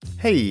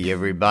Hey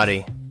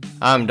everybody,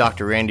 I'm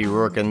Dr. Randy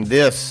Rourke and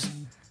this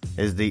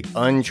is the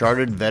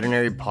Uncharted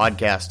Veterinary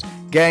Podcast.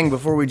 Gang,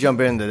 before we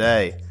jump in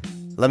today,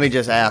 let me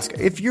just ask,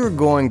 if you're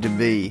going to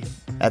be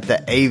at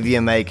the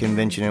AVMA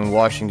convention in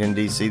Washington,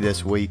 D.C.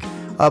 this week,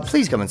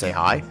 please come and say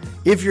hi.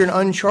 If you're an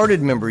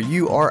Uncharted member,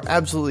 you are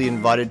absolutely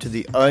invited to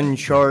the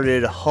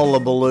Uncharted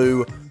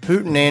Hullabaloo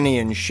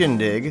Hootenanny and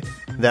Shindig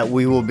that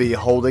we will be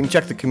holding.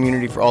 Check the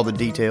community for all the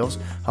details.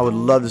 I would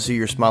love to see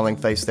your smiling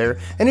face there.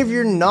 And if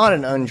you're not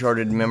an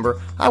Uncharted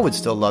member, I would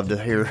still love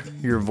to hear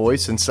your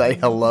voice and say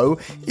hello.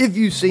 If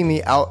you see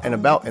me out and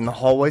about in the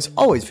hallways,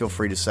 always feel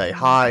free to say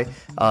hi.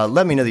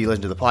 Let me know that you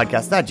listen to the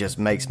podcast. That just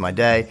makes my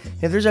day.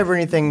 If there's ever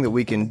anything that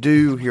we can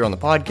do here on the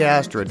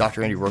podcast or at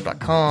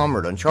drrandyrourke.com or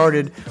at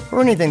Uncharted or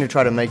anything to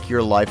try to make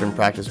your life and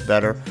practice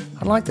better,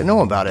 I'd like to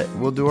know about it.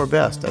 We'll do our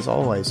best, as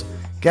always.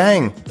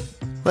 Gang,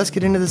 let's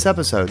get into this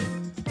episode.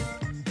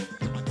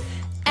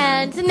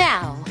 And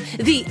now,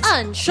 the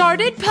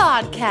Uncharted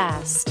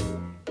Podcast.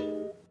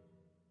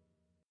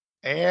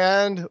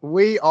 And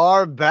we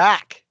are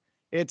back.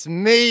 It's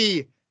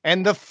me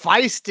and the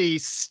feisty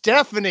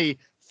Stephanie.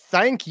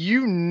 Thank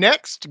you,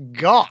 next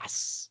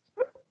Goss.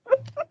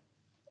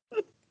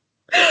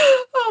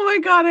 Oh my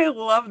God, I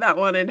love that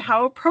one and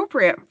how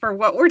appropriate for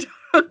what we're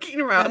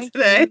talking about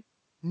today.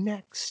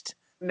 Next.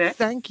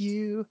 Thank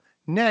you.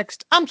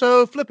 Next. I'm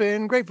so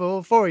flippin'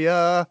 grateful for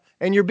ya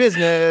and your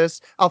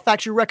business. I'll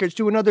fax your records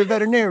to another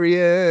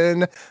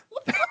veterinarian.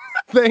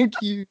 Thank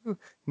you.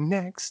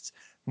 Next.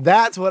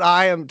 That's what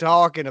I am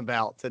talking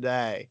about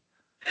today.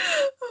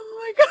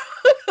 Oh my God.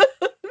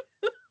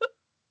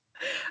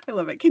 I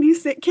love it. Can you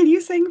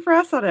sing for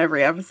us on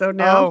every episode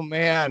now? Oh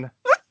man.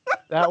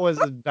 That was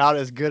about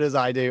as good as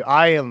I do.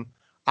 I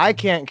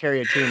can't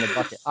carry a tune in the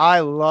bucket.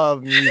 I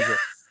love music.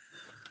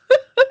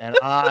 And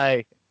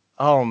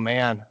oh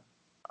man,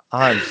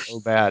 I'm so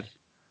bad.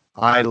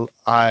 I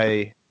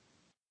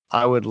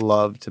would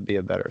love to be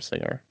a better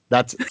singer.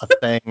 That's a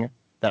thing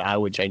that I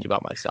would change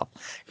about myself.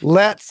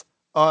 Let's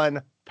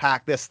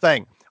unpack this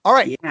thing. All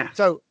right. Yeah.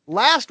 So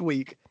last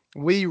week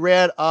we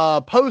read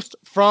a post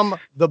from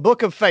the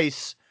Book of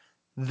Face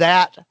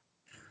that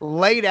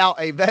laid out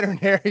a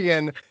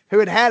veterinarian who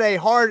had had a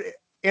hard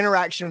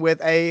interaction with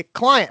a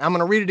client. I'm going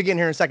to read it again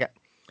here in a second.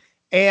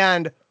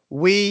 And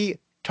we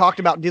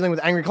talked about dealing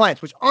with angry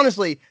clients, which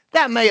honestly,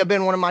 that may have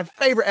been one of my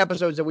favorite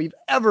episodes that we've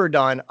ever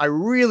done. I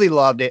really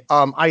loved it.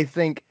 I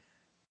think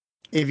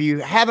if you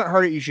haven't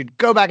heard it, you should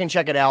go back and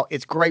check it out.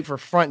 It's great for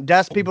front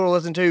desk people to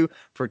listen to,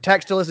 for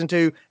techs to listen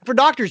to, for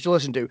doctors to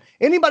listen to.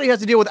 Anybody who has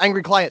to deal with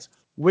angry clients,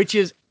 which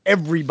is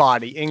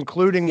everybody,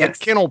 including the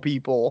kennel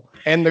people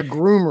and the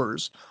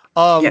groomers.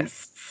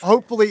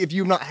 Hopefully, if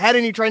you've not had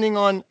any training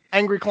on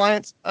angry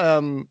clients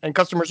and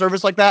customer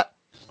service like that,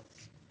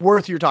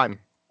 worth your time.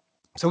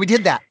 So we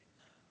did that.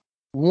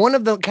 One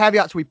of the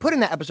caveats we put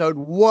in that episode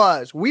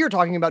was we are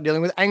talking about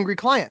dealing with angry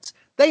clients.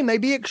 They may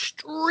be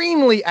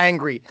extremely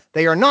angry.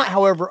 They are not,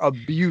 however,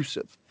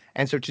 abusive.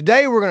 And so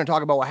today we're going to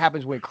talk about what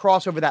happens when we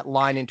cross over that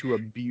line into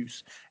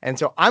abuse. And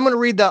so I'm going to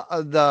read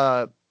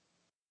the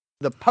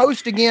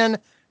post again,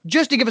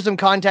 just to give us some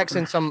context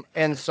and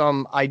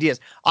some ideas.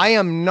 I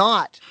am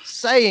not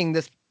saying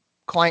this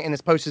client in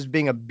this post is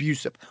being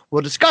abusive.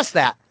 We'll discuss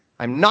that.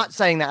 I'm not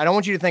saying that. I don't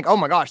want you to think, oh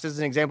my gosh, this is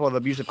an example of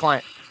abusive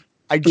client.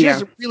 I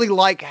just really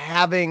like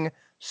having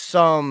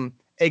some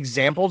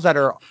examples that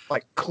are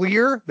like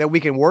clear that we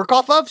can work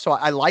off of. So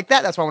I like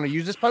that. That's why I want to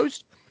use this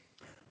post.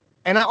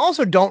 And I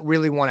also don't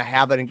really want to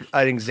have an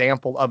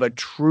example of a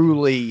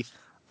truly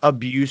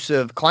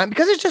abusive client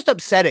because it's just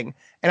upsetting.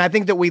 And I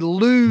think that we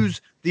lose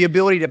the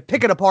ability to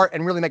pick it apart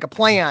and really make a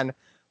plan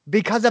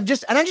because I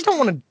just don't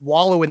want to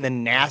wallow in the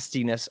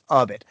nastiness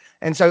of it.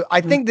 And so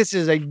I think this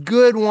is a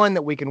good one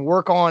that we can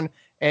work on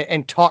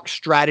and talk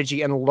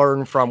strategy and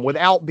learn from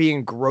without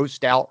being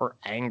grossed out or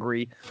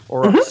angry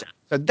or upset.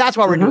 So that's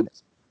why we're doing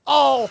this.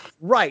 All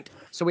right.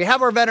 So we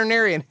have our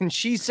veterinarian and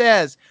she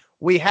says,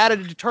 we had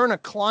to turn a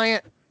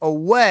client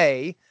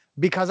away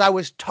because I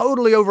was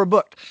totally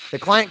overbooked. The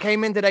client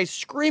came in today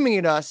screaming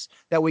at us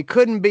that we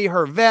couldn't be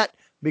her vet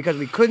because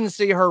we couldn't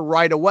see her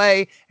right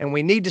away and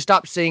we need to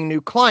stop seeing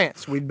new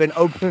clients. We'd been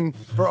open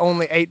for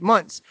only 8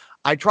 months.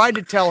 I tried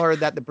to tell her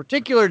that the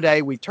particular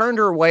day we turned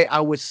her away,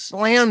 I was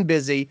slam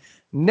busy,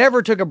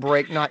 never took a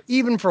break, not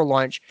even for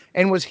lunch,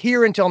 and was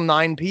here until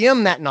 9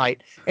 p.m. that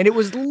night. And it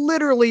was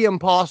literally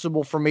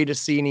impossible for me to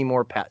see any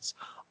more pets.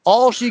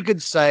 All she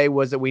could say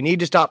was that we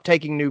need to stop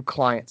taking new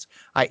clients.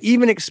 I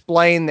even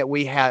explained that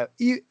we have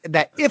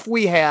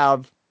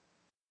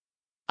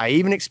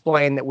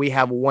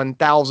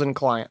 1,000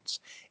 clients.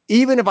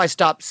 Even if I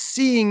stop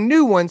seeing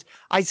new ones,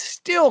 I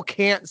still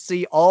can't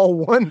see all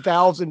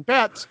 1,000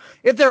 pets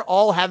if they're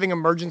all having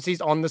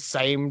emergencies on the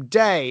same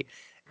day.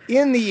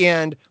 In the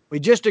end, we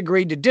just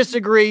agreed to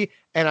disagree,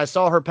 and I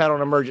saw her pet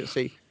on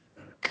emergency.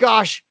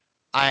 Gosh,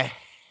 I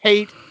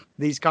hate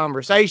these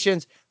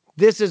conversations.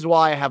 This is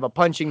why I have a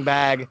punching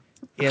bag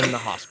in the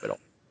hospital.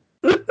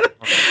 And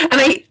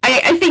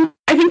I think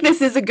I think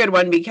this is a good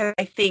one because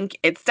I think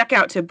it stuck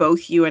out to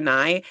both you and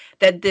I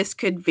that this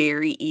could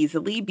very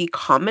easily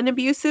become an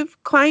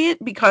abusive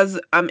client because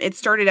it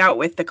started out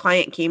with the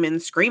client came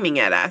in screaming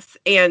at us.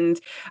 And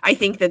I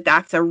think that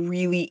that's a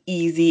really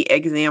easy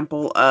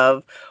example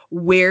of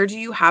where do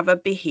you have a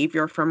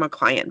behavior from a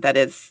client that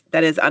is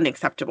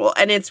unacceptable.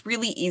 And it's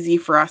really easy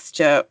for us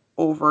to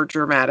over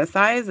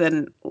dramatize,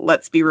 and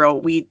let's be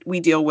real, we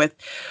deal with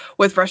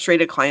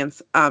frustrated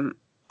clients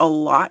a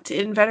lot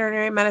in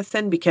veterinary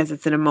medicine because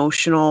it's an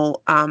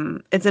emotional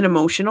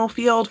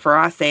field for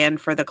us and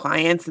for the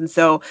clients. And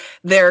so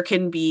there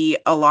can be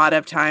a lot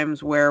of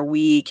times where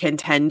we can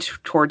tend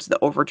towards the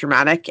over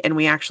dramatic, and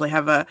we actually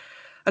have a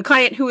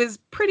client who is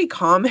pretty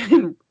calm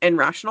and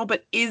rational,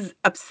 but is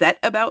upset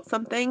about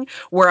something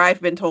where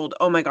I've been told,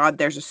 oh my God,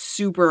 there's a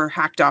super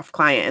hacked off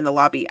client in the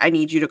lobby. I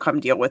need you to come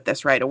deal with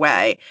this right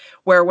away.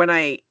 Where when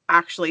I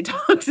actually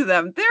talk to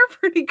them, they're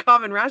pretty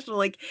calm and rational.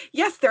 Like,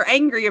 yes, they're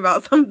angry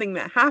about something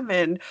that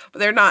happened, but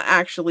they're not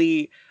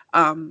actually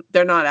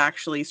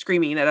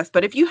screaming at us.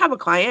 But if you have a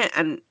client,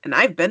 and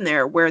I've been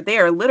there, where they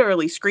are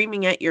literally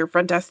screaming at your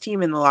front desk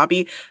team in the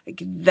lobby,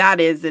 like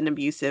that is an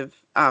abusive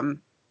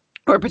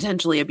or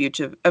potentially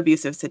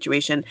abusive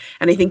situation.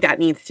 And I think that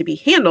needs to be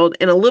handled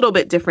in a little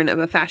bit different of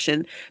a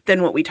fashion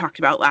than what we talked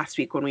about last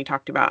week when we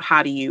talked about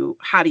how do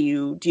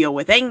you deal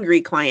with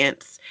angry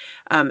clients,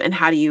 and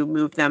how do you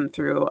move them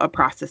through a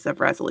process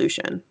of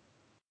resolution.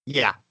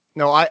 Yeah,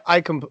 no,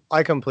 I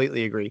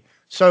completely agree.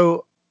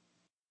 So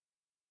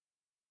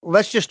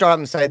let's just start out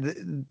and say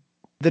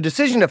the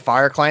decision to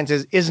fire clients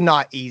is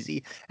not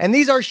easy. And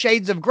these are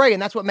shades of gray. And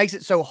that's what makes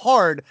it so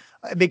hard,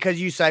 because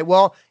you say,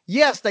 well,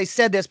 yes, they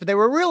said this, but they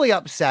were really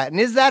upset.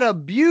 And is that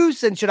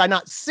abuse? And should I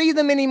not see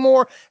them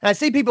anymore? And I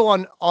see people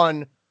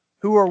on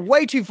who are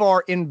way too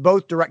far in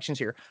both directions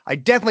here. I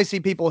definitely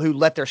see people who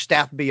let their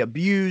staff be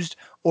abused,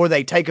 or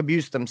they take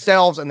abuse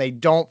themselves and they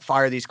don't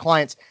fire these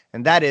clients.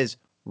 And that is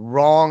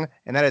wrong,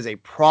 and that is a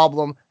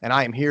problem, and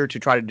I am here to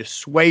try to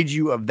dissuade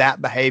you of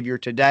that behavior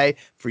today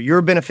for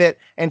your benefit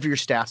and for your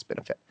staff's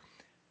benefit.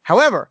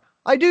 However,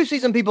 I do see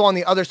some people on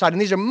the other side,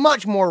 and these are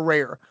much more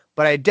rare,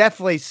 but I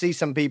definitely see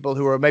some people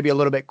who are maybe a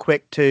little bit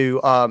quick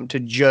to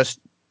just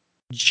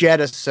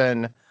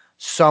jettison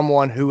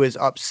someone who is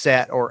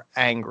upset or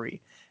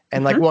angry.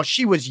 And like, well,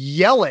 she was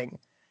yelling,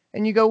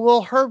 and you go,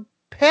 well, her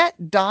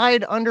pet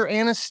died under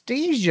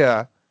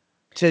anesthesia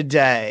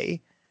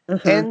today.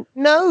 And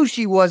no,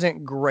 she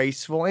wasn't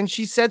graceful, and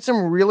she said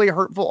some really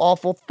hurtful,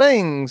 awful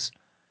things.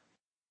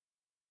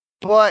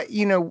 But,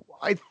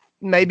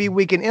 maybe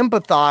we can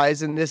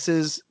empathize, and this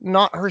is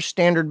not her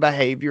standard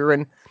behavior.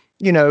 And,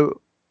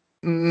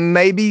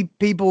 maybe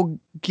people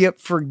get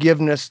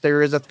forgiveness.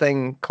 There is a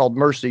thing called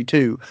mercy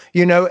too,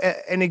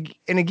 and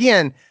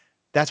again,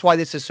 that's why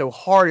this is so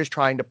hard, is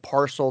trying to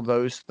parcel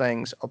those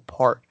things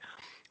apart.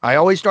 I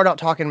always start out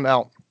talking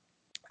about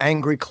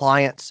angry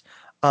clients,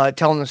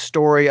 telling the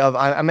story of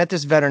I met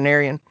this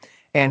veterinarian,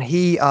 and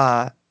he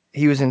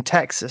was in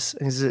Texas,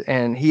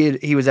 and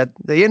he was at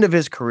the end of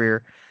his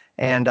career,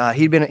 and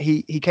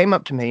he came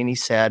up to me and he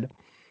said,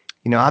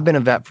 I've been a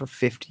vet for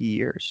 50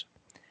 years,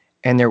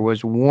 and there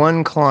was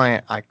one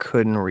client I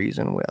couldn't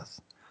reason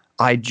with.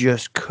 I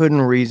just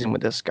couldn't reason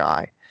with this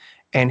guy,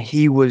 and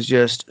he was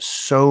just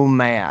so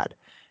mad.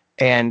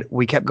 And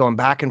we kept going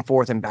back and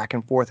forth and back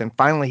and forth. And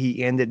finally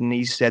he ended and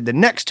he said, the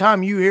next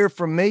time you hear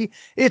from me,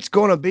 it's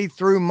going to be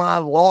through my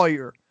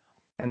lawyer.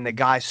 And the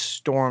guy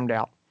stormed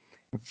out.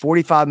 And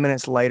 45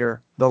 minutes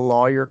later, the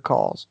lawyer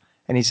calls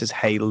and he says,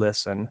 hey,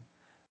 listen,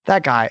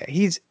 that guy,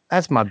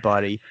 that's my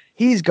buddy.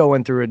 He's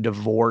going through a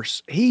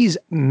divorce. He's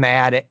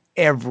mad at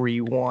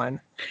everyone.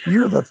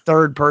 You're the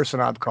third person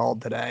I've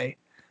called today.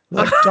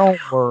 Like, don't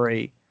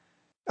worry.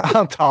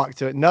 I'll talk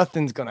to it.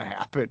 Nothing's going to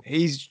happen.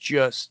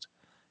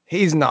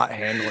 He's not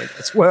handling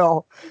this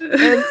well.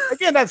 And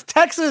again, that's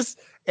Texas,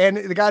 and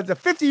the guy's a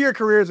 50-year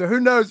career, so who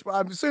knows?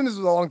 I'm assuming this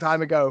was a long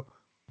time ago.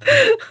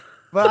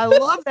 But I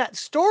love that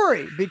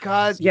story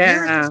because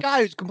here's this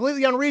guy who's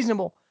completely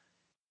unreasonable.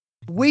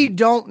 We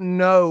don't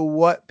know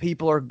what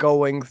people are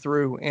going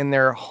through in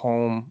their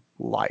home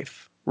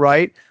life,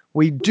 right?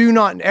 We do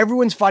not.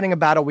 Everyone's fighting a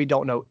battle we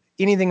don't know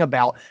anything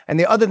about. And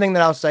the other thing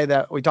that I'll say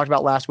that we talked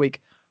about last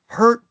week,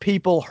 hurt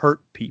people hurt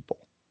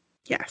people.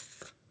 Yes.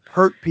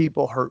 Hurt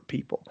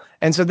people.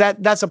 And so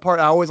that's a part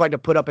I always like to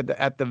put up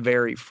at the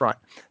very front.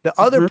 The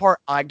other part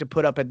I like to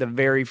put up at the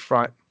very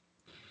front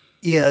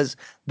is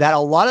that a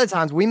lot of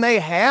times we may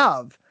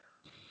have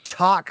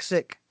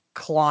toxic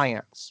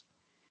clients.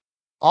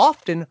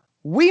 Often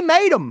we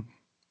made them.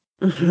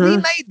 We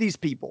made these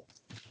people.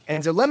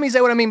 And so let me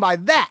say what I mean by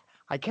that.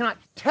 I cannot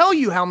tell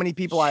you how many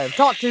people I have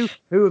talked to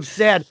who have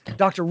said,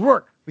 Dr.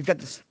 Rourke, we've got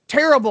this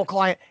terrible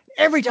client.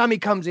 Every time he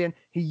comes in,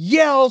 he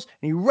yells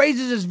and he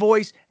raises his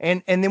voice,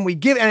 and then we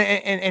give,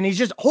 and he's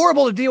just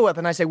horrible to deal with.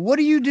 And I say, what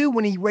do you do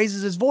when he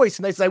raises his voice?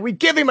 And they say, we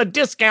give him a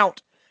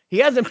discount. He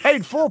hasn't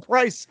paid full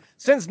price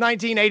since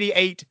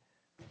 1988.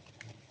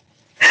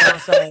 And I'll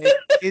say,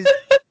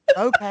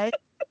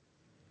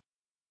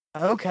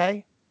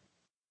 okay.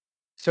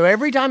 So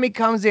every time he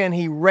comes in,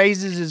 he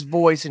raises his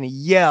voice and he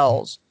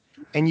yells,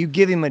 and you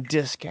give him a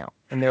discount.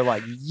 And they're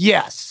like,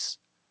 yes.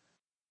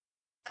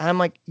 And I'm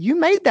like, you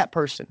made that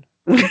person.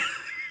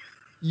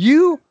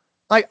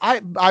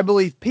 I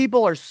believe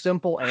people are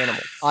simple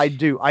animals. I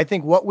do. I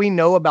think what we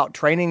know about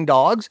training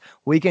dogs,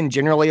 we can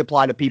generally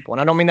apply to people.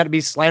 And I don't mean that to be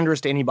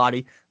slanderous to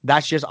anybody.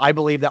 That's just, I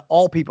believe that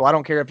all people, I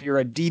don't care if you're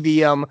a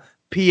DVM,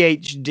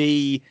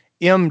 PhD,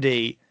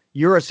 MD,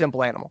 you're a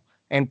simple animal.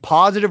 And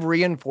positive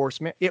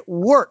reinforcement, it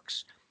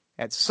works.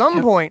 At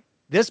some point,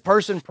 this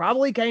person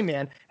probably came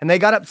in and they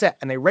got upset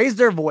and they raised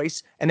their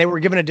voice and they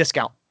were given a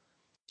discount.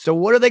 So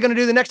what are they going to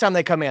do the next time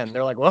they come in?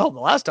 They're like, well, the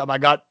last time I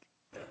got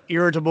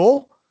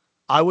irritable,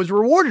 I was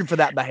rewarded for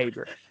that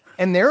behavior.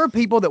 And there are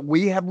people that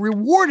we have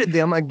rewarded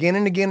them again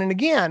and again and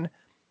again.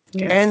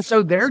 Yes. And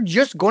so they're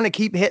just going to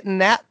keep hitting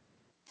that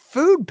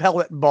food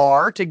pellet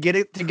bar to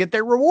get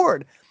their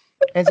reward.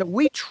 And so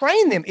we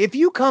train them. If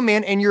you come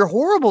in and you're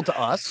horrible to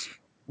us,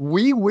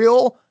 we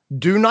will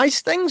do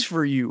nice things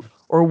for you,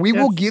 or we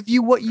will give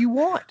you what you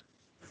want.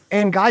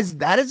 And guys,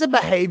 that is a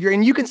behavior.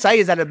 And you can say,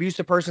 is that an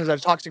abusive person? Is that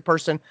a toxic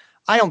person?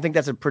 I don't think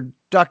that's a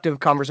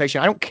productive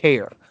conversation. I don't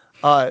care.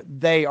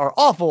 They are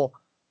awful.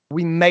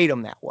 We made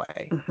them that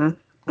way.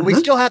 We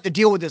still have to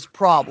deal with this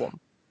problem,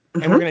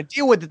 and we're going to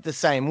deal with it the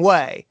same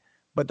way.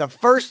 But the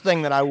first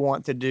thing that I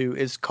want to do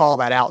is call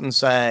that out and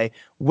say,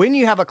 when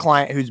you have a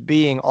client who's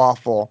being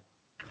awful,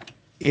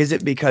 is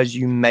it because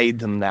you made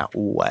them that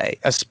way?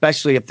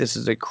 Especially if this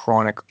is a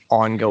chronic,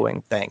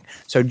 ongoing thing.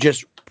 So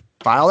just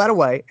file that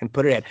away and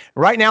put it in.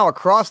 Right now,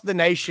 across the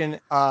nation,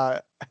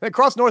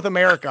 across North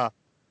America,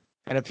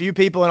 and a few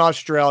people in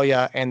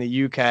Australia and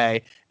the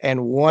UK,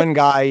 and one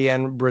guy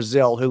in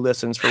Brazil who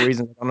listens for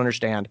reasons I don't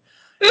understand.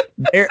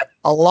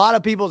 A lot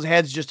of people's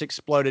heads just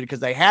exploded because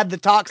they had the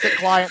toxic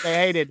client they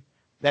hated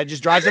that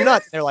just drives them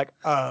nuts. They're like,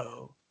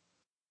 oh,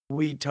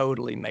 we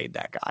totally made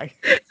that guy.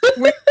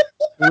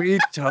 We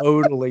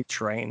totally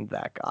trained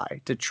that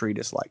guy to treat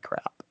us like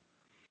crap.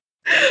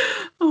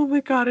 Oh my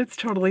God, it's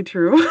totally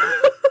true.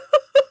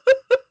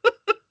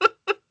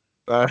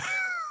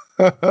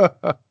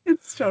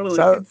 It's totally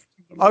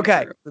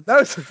okay. true.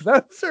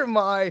 Those are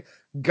my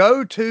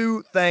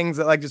go-to things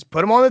that, like, just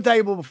put them on the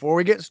table before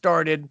we get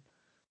started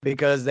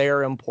because they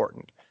are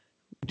important.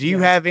 Do you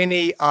have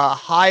any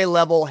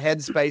high-level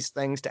headspace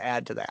things to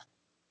add to that?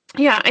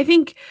 Yeah, I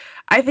think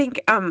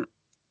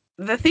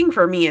the thing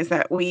for me is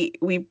that we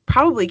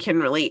probably can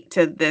relate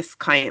to this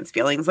client's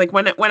feelings. Like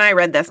when I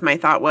read this, my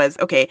thought was,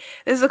 okay,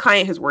 this is a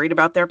client who's worried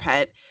about their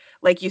pet.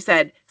 Like you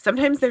said,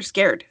 sometimes they're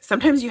scared.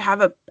 Sometimes you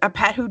have a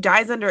pet who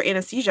dies under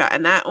anesthesia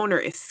and that owner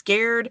is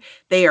scared.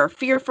 They are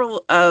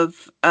fearful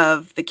of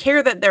the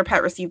care that their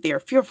pet received. They are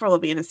fearful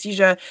of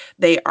anesthesia.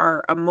 They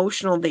are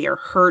emotional. They are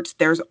hurt.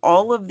 There's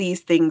all of these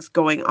things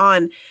going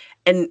on.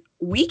 And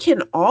we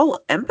can all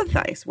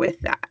empathize with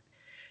that.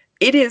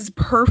 It is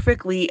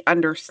perfectly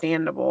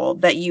understandable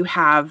that you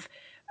have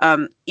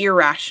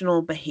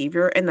irrational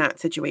behavior in that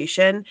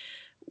situation.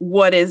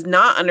 What is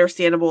not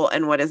understandable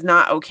and what is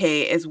not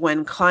okay is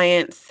when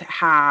clients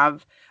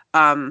have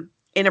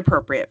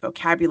inappropriate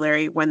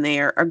vocabulary, when they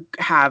are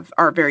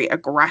very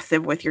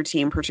aggressive with your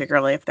team,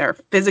 particularly if they're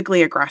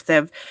physically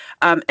aggressive.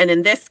 And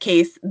in this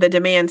case, the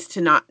demands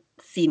to not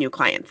see new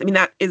clients. I mean,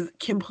 that is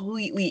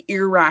completely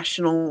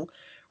irrational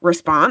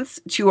response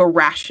to a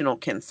rational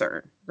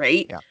concern,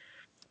 right? Yeah,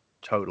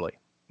 totally.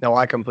 No,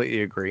 I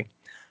completely agree.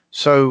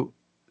 So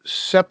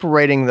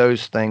separating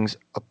those things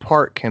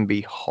apart can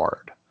be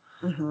hard.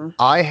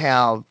 I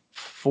have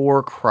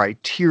 4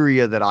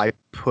 criteria that I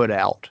put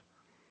out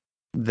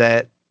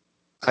that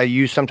I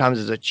use sometimes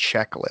as a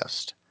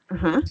checklist.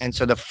 And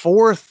so the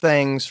 4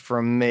 things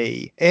from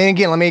me, and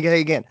again, let me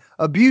say again,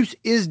 abuse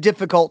is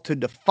difficult to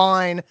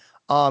define.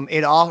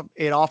 It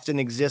often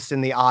exists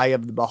in the eye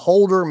of the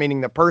beholder, meaning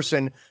the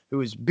person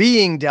who is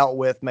being dealt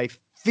with may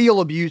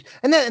feel abused,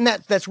 and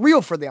that's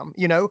real for them,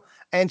 you know?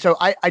 And so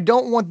I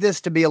don't want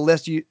this to be a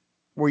list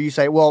where you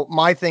say, well,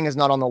 my thing is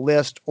not on the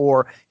list,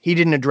 or he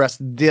didn't address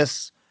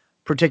this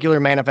particular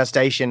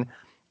manifestation.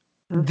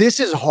 This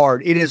is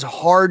hard. It is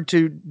hard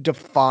to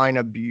define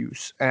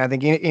abuse. And I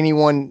think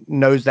anyone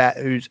knows that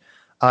who's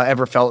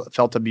ever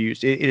felt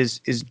abused. It is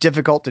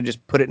difficult to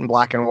just put it in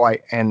black and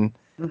white and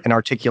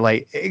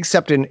articulate,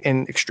 except in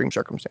extreme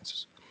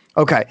circumstances.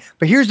 Okay.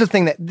 But here's the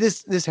thing that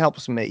this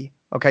helps me.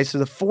 Okay. So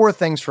the 4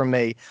 things from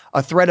me: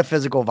 a threat of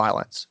physical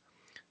violence.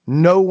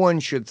 No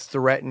one should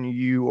threaten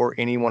you or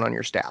anyone on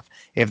your staff.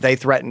 If they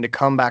threaten to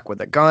come back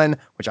with a gun,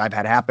 which I've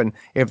had happen,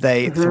 if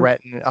they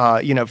threaten,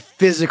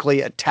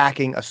 physically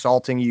attacking,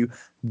 assaulting you,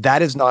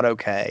 that is not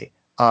okay.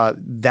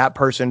 That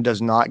person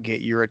does not get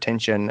your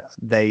attention.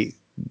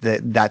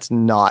 That's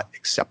not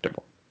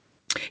acceptable.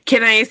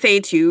 Can I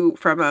say too,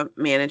 from a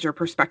manager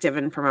perspective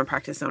and from a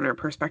practice owner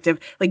perspective,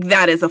 like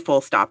that is a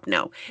full stop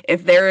no.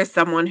 If there is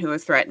someone who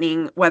is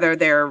threatening, whether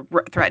they're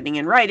threatening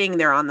in writing,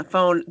 they're on the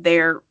phone,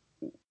 they're,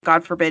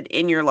 God forbid,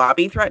 in your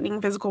lobby threatening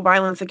physical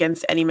violence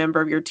against any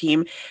member of your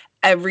team,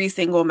 every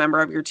single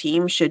member of your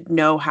team should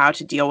know how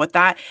to deal with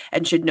that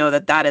and should know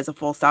that that is a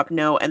full stop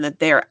no, and that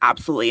they're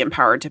absolutely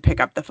empowered to pick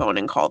up the phone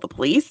and call the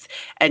police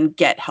and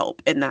get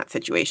help in that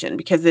situation,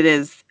 because it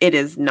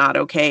is not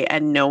okay,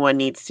 and no one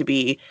needs to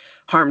be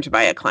harmed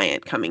by a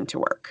client coming to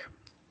work.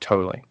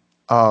 Totally.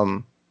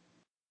 I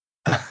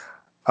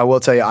will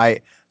tell you,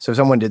 so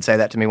someone did say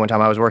that to me one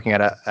time. I was working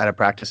at a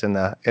practice in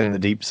the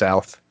deep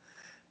South,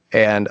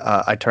 and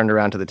I turned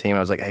around to the team. I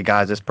was like, "Hey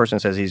guys, this person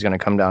says he's going to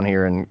come down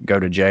here and go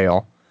to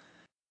jail,"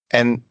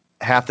 and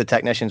half the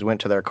technicians went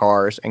to their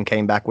cars and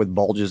came back with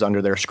bulges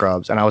under their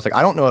scrubs. And I was like,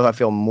 I don't know if I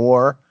feel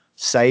more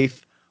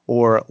safe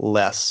or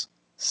less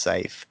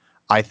safe.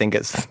 I think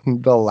it's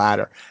the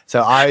latter.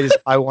 So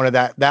I wanted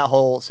that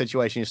whole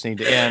situation just need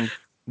to end.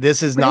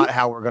 This is not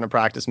how we're going to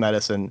practice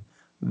medicine.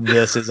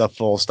 This is a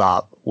full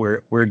stop.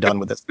 We're done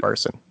with this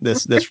person.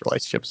 This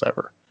relationship's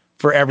over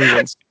for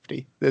everyone's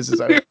safety. This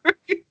is over.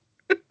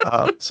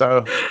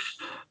 So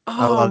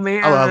I love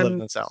living in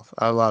the South.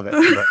 I love it.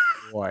 But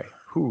boy,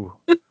 whew.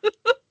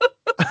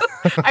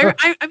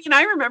 I mean,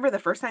 I remember the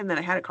first time that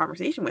I had a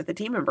conversation with a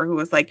team member who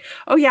was like,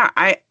 "Oh yeah,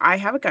 I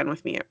have a gun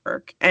with me at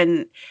work,"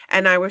 and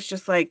I was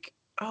just like,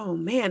 "Oh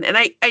man," and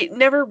I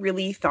never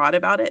really thought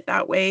about it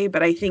that way,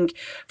 but I think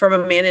from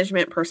a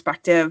management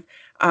perspective,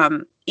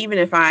 even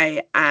if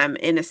I am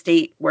in a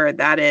state where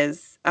that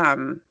is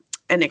an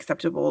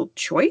acceptable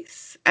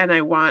choice, and I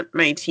want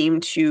my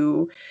team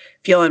to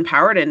feel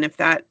empowered, and if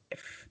that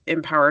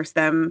empowers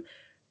them,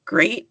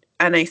 great.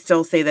 And I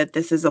still say that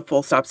this is a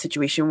full stop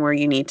situation where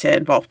you need to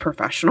involve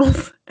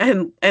professionals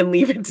and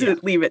leave it to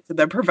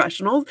the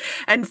professionals.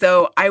 And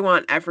so I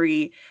want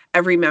every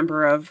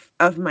member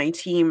of my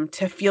team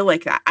to feel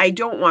like that. I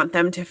don't want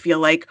them to feel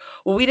like,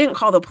 well, we didn't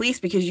call the police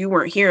because you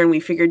weren't here and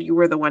we figured you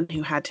were the one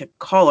who had to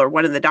call, or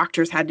one of the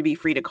doctors had to be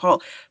free to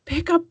call.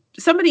 Pick up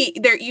somebody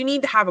there. You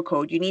need to have a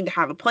code. You need to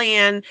have a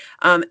plan.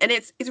 And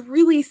it's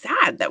really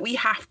sad that we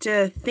have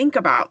to think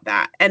about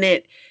that. And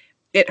it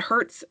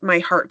hurts my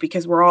heart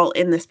because we're all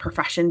in this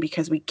profession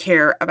because we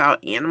care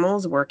about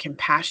animals. We're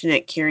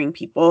compassionate, caring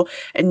people,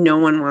 and no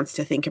one wants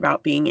to think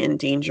about being in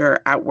danger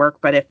at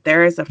work. But if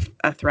there is a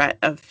threat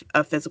of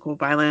physical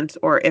violence,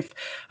 or if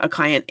a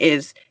client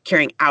is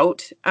carrying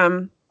out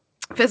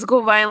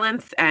physical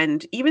violence,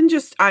 and even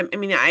just I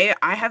mean I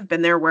have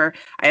been there where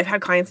I have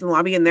had clients in the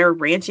lobby and they're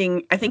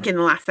ranting. I think in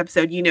the last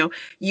episode, you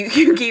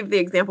gave the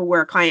example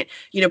where a client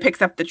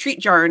picks up the treat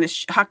jar and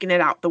is hucking it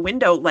out the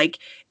window. Like,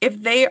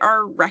 if they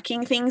are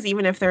wrecking things,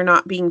 even if they're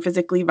not being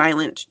physically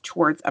violent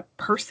towards a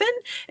person,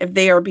 if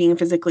they are being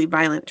physically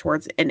violent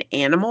towards an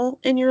animal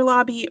in your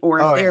lobby,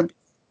 or if they're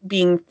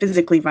being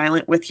physically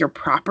violent with your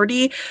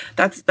property,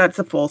 that's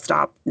a full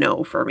stop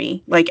no for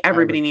me. Like,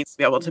 everybody needs to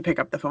be able to pick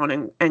up the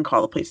phone and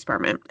call the police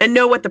department and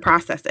know what the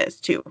process is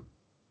too.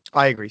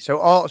 I agree. So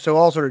all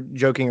sort of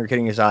joking or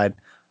kidding aside,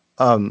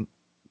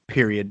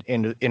 period,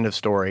 end of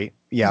story.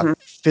 Yeah. Mm-hmm.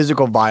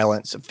 Physical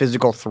violence,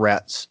 physical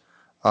threats.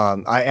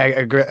 I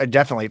agree,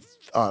 definitely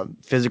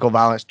physical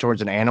violence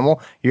towards an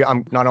animal.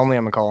 I'm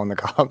calling the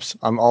cops.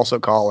 I'm also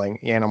calling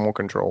animal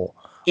control.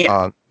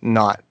 Yeah.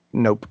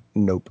 Nope.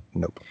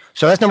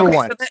 So that's number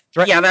one.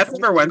 So that's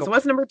number one. So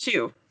what's number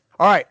two?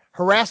 All right.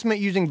 Harassment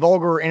using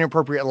vulgar or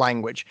inappropriate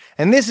language.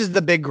 And this is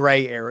the big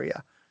gray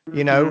area.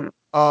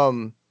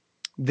 Mm-hmm.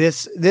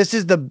 This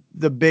is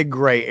the big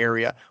gray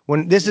area.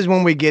 When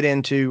we get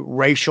into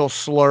racial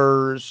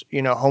slurs,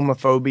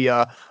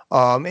 homophobia,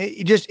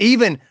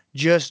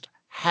 just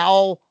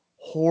how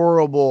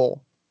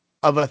horrible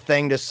of a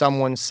thing does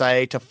someone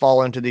say to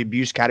fall into the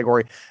abuse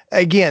category.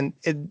 Again,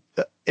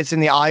 it's in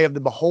the eye of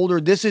the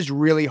beholder. This is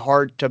really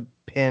hard to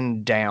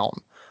pin down,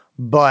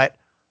 but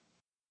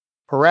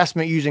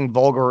harassment using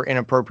vulgar or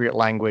inappropriate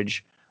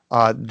language,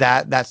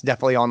 that's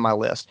definitely on my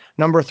list.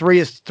 Number 3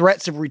 is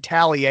threats of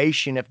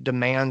retaliation if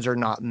demands are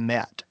not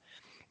met.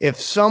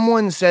 If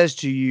someone says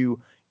to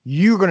you,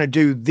 you're going to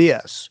do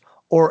this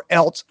or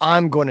else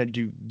I'm going to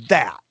do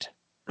that.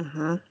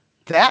 Mm-hmm.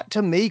 That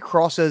to me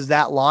crosses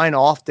that line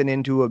often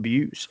into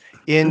abuse.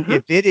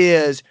 If it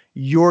is,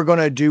 you're going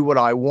to do what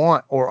I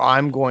want, or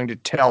I'm going to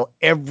tell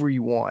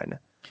everyone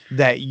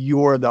that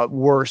you're the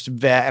worst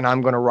vet and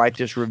I'm going to write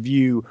this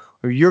review,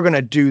 or you're going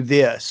to do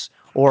this,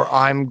 or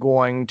I'm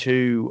going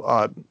to,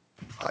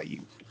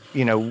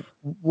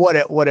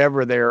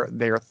 whatever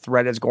their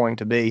threat is going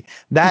to be.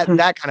 That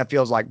kind of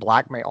feels like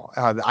blackmail.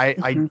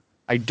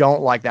 I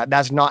don't like that.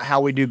 That's not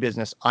how we do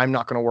business. I'm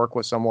not going to work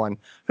with someone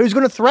who's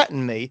going to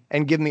threaten me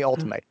and give me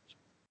ultimatums.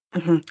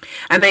 Mm-hmm.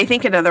 And I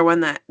think another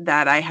one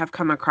that I have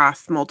come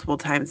across multiple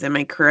times in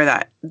my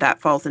career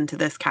that falls into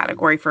this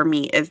category for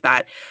me is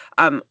that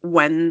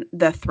when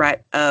the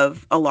threat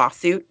of a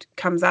lawsuit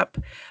comes up,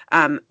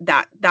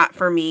 that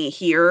for me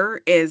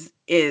here is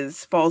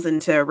falls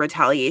into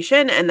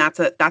retaliation, and that's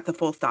a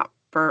full stop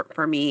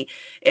for me.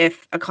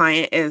 If a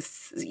client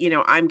is,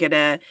 I'm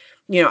gonna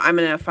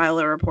file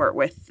a report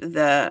with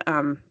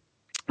the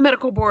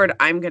medical board,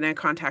 I'm going to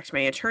contact my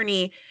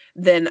attorney.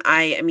 Then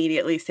I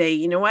immediately say,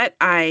 you know what?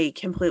 I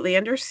completely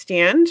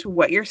understand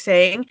what you're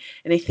saying.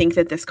 And I think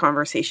that this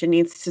conversation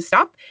needs to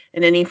stop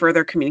and any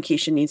further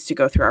communication needs to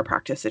go through our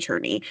practice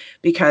attorney,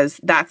 because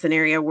that's an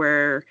area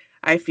where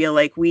I feel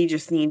like we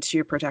just need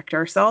to protect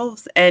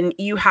ourselves. And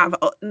you have,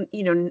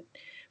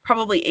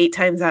 probably 8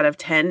 times out of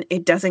 10,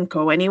 it doesn't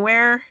go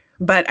anywhere.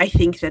 But I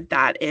think that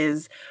that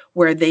is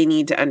where they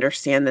need to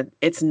understand that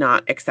it's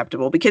not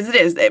acceptable, because it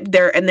is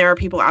there. And there are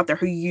people out there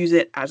who use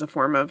it as a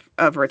form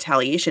of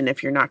retaliation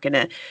if you're not going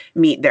to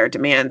meet their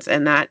demands.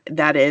 And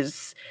that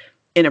is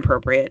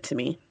inappropriate to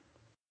me.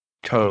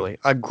 Totally.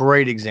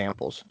 Great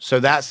examples. So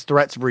that's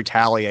threats of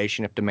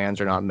retaliation if demands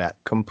are not met.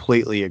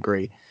 Completely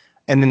agree.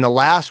 And then the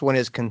last one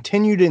is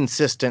continued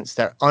insistence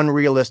that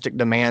unrealistic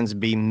demands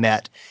be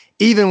met,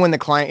 even when the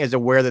client is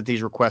aware that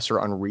these requests are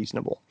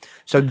unreasonable.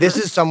 So this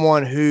is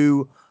someone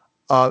who,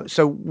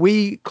 so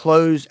we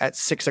close at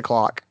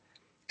 6:00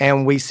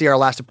 and we see our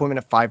last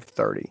appointment at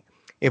 5:30.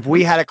 If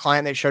we had a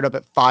client that showed up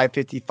at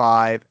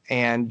 5:55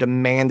 and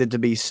demanded to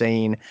be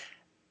seen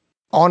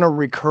on a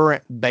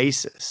recurrent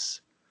basis,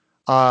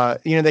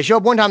 they show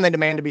up one time, they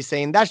demand to be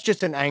seen. That's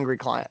just an angry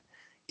client.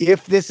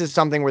 If this is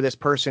something where this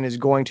person is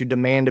going to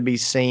demand to be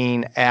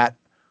seen at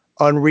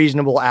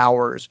unreasonable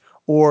hours,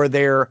 or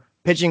they're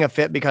pitching a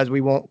fit because we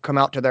won't come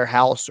out to their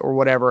house or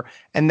whatever,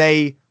 and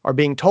they are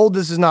being told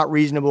this is not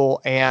reasonable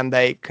and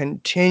they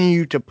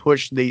continue to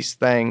push these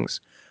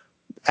things,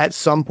 at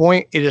some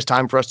point, it is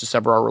time for us to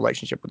sever our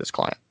relationship with this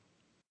client.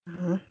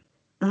 Mm-hmm.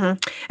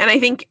 Mm-hmm. And I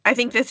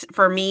think this,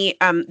 for me,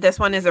 this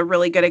one is a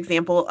really good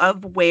example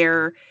of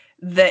where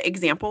the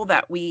example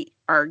that we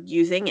are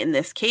using in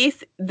this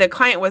case, the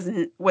client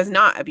was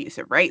not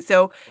abusive, right?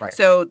 So Right.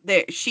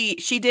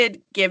 She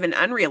did give an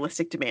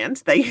unrealistic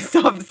demand that you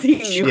stop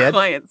seeing new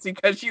clients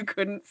because you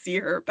couldn't see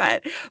her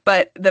vet.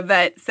 But the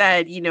vet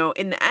said, in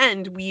the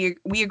end, we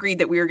agreed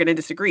that we were going to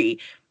disagree,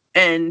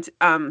 and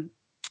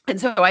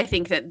so I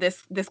think that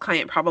this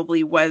client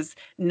probably was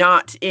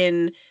not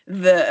in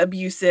the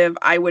abusive,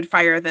 I would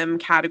fire them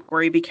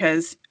category,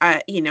 because,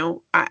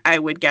 I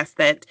would guess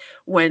that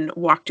when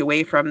walked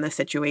away from the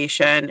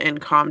situation and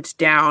calmed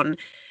down,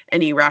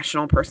 any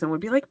rational person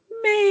would be like,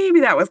 maybe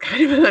that was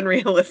kind of an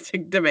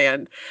unrealistic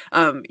demand.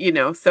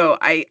 So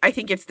I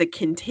think it's the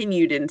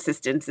continued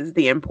insistence is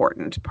the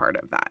important part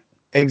of that.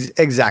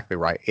 Exactly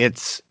right.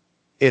 It's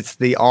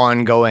the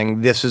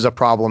ongoing, this is a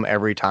problem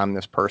every time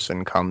this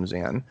person comes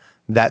in.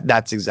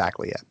 That's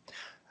exactly it.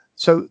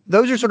 So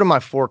those are sort of my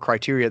 4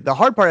 criteria. The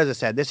hard part, as I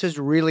said, this is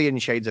really in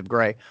shades of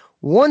gray.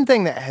 One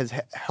thing that has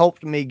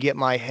helped me get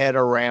my head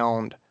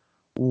around,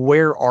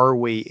 where are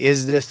we?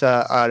 Is this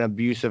an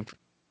abusive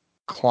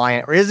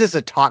client, or is this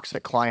a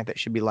toxic client that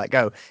should be let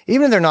go?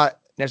 Even if they're not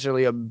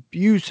necessarily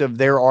abusive,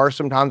 there are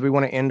sometimes we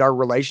want to end our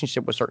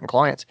relationship with certain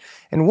clients.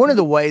 And one of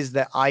the ways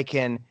that I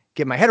can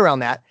get my head around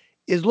that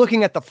is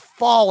looking at the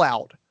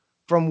fallout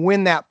from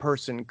when that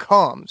person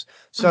comes.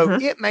 So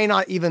it may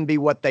not even be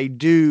what they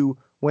do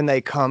when they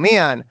come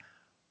in.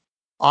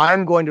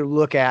 I'm going to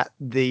look at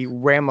the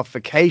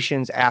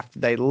ramifications after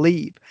they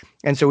leave.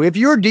 And so if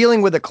you're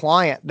dealing with a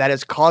client that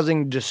is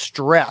causing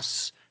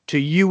distress to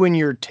you and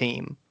your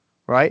team,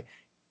 right,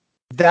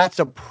 that's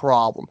a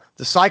problem.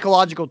 The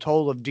psychological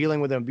toll of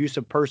dealing with an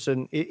abusive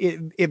person,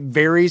 it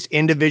varies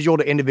individual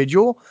to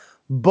individual,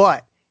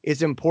 but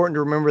it's important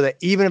to remember that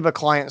even if a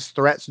client's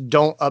threats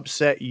don't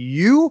upset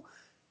you,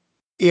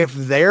 if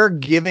they're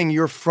giving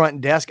your front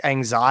desk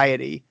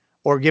anxiety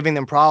or giving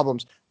them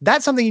problems,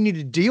 that's something you need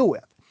to deal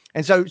with.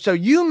 And so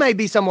you may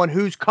be someone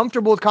who's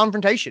comfortable with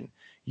confrontation.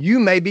 You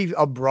may be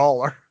a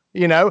brawler,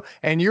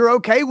 and you're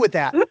okay with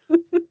that.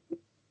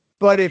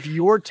 But if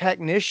your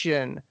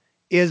technician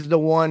is the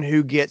one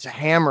who gets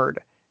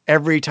hammered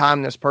every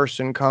time this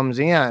person comes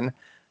in,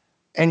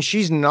 and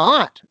she's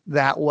not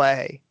that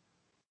way,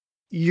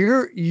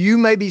 you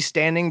may be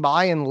standing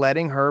by and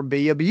letting her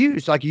be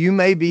abused. Like, you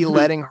may be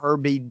letting her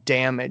be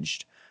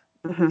damaged.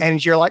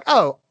 And you're like,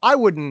 oh, that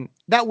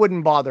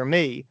wouldn't bother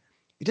me.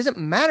 It doesn't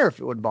matter if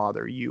it would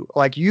bother you.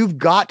 Like, you've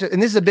got to,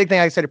 and this is a big thing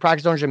I say to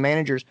practice owners and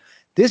managers,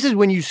 this is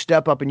when you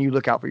step up and you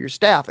look out for your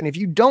staff. And if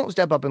you don't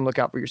step up and look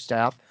out for your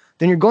staff,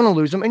 then you're going to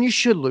lose them, and you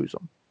should lose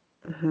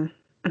them.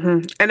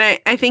 And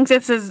I think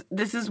this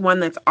is one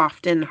that's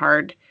often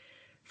hard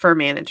for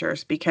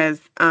managers, because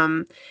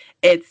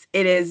it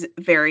is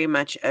very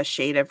much a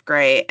shade of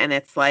gray, and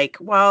it's like,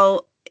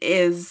 well,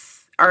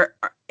 is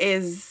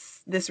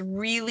this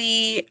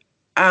really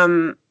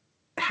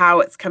how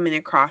it's coming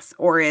across,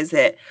 or is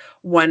it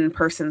one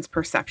person's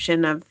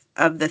perception of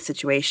the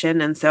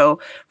situation? And so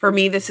for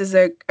me, this is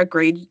a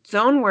gray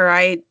zone where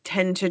I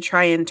tend to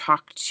try and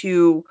talk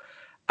to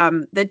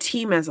the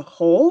team as a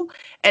whole.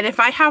 And if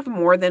I have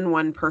more than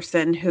one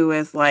person who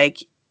is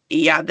like,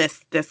 yeah,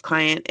 this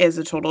client is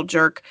a total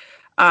jerk,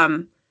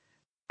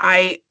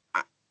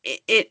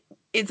 it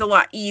it's a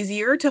lot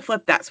easier to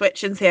flip that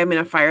switch and say, I'm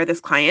going to fire this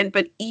client.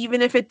 But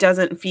even if it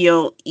doesn't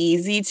feel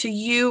easy to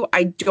you,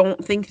 I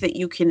don't think that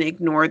you can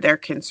ignore their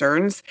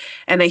concerns.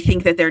 And I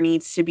think that there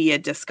needs to be a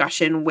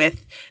discussion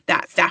with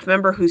that staff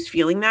member who's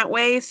feeling that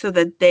way so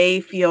that they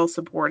feel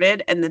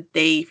supported and that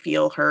they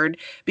feel heard,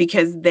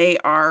 because they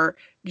are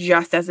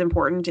just as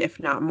important, if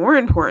not more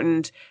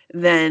important,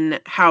 than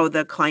how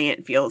the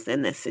client feels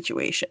in this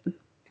situation.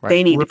 Right.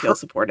 They need to feel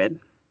supported.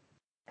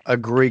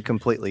 Agree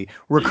completely.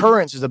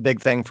 Recurrence is a big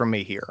thing for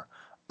me here.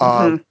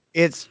 Mhm.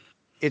 It's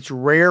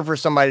rare for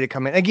somebody to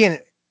come in. Again,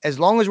 as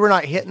long as we're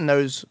not hitting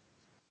those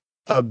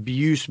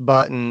abuse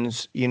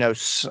buttons,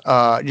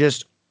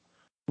 just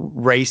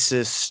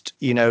racist,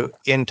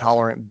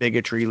 intolerant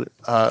bigotry,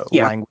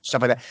 language,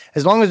 stuff like that.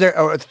 As long as they're,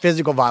 or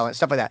physical violence,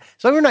 stuff like that.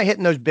 So we're not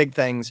hitting those big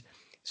things.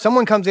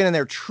 Someone comes in and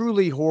they're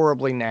truly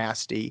horribly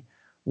nasty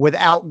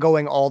without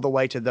going all the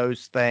way to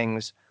those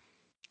things.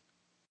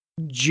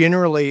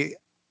 Generally,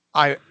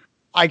 I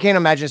can't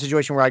imagine a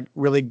situation where I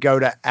really go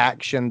to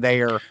action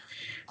there,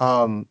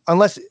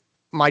 unless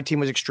my team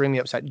was extremely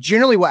upset.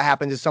 Generally, what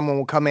happens is someone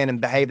will come in and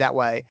behave that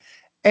way,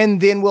 and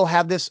then we'll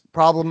have this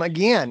problem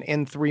again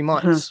in 3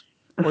 months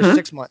or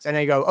 6 months. And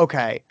they go,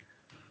 okay,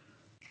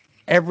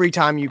 every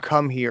time you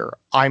come here,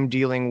 I'm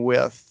dealing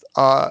with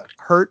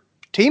hurt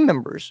team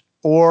members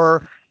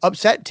or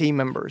upset team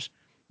members.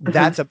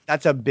 That's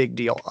a big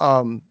deal.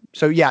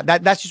 So yeah,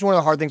 that's just one of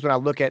the hard things when I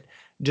look at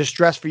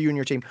distress for you and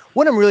your team.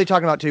 What I'm really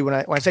talking about too, when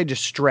I say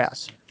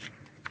distress,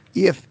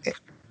 if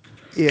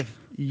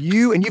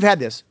you, and you've had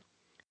this,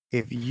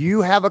 if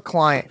you have a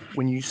client,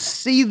 when you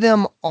see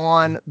them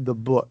on the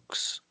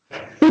books,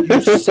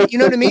 you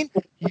know what I mean?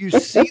 You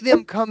see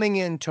them coming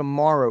in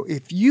tomorrow.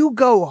 If you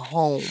go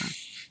home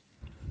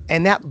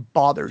and that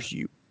bothers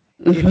you,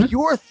 if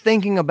you're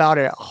thinking about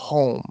it at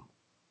home,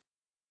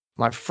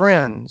 my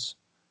friends,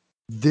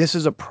 this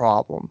is a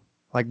problem.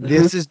 Like,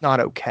 this is not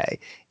okay.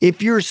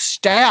 If your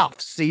staff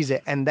sees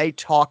it and they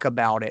talk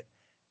about it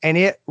and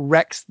it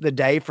wrecks the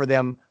day for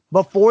them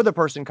before the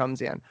person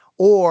comes in,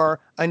 or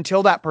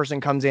until that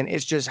person comes in,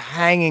 it's just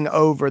hanging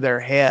over their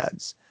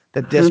heads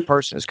that this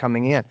person is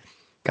coming in.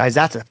 Guys,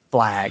 that's a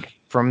flag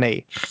from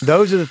me.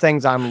 Those are the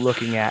things I'm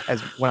looking at as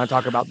when I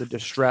talk about the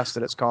distress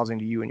that it's causing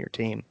to you and your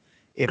team.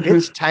 If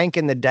it's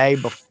tanking the day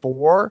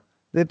before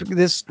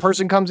this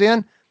person comes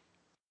in,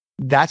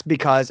 that's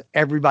because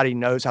everybody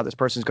knows how this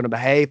person's going to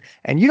behave.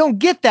 And you don't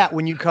get that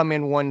when you come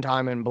in one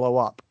time and blow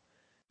up.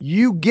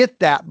 You get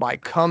that by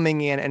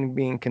coming in and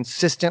being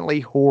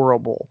consistently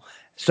horrible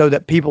so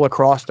that people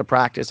across the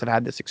practice have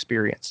had this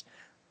experience.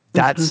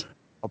 That's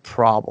a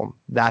problem.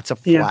 That's a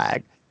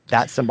flag.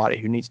 That's somebody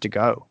who needs to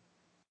go.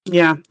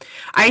 Yeah.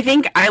 I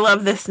think I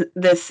love this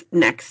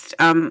next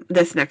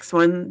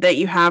one that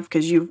you have,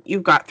 because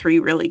you've got 3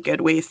 really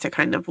good ways to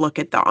kind of look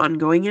at the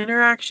ongoing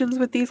interactions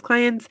with these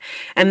clients.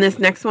 And this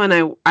next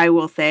one I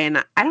will say,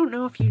 and I don't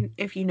know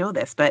if you know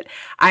this, but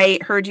I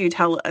heard you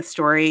tell a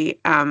story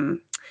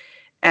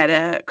at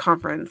a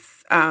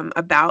conference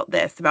about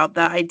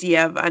the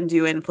idea of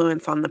undue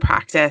influence on the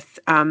practice.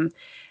 And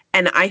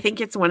I think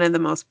it's one of the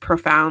most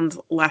profound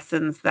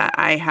lessons that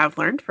I have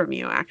learned from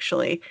you,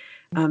 actually,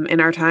 in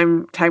our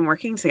time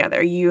working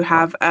together. You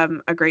have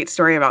a great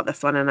story about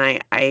this one, and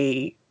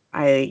I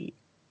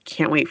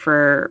can't wait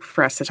for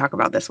us to talk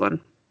about this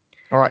one.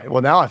 All right.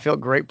 Well, now I feel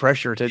great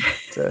pressure to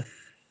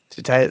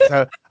tell it.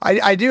 So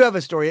I do have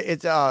a story.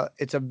 It's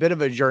a bit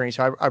of a journey.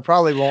 So I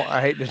probably won't.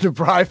 I hate to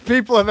deprive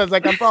people of it. It's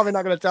like, I'm probably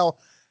not going to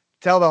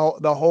tell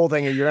the whole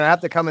thing. You're going to have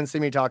to come and see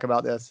me talk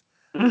about this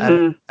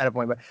at a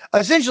point. But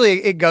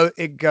essentially, it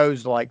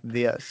goes like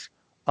this.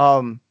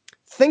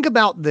 Think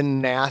about the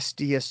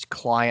nastiest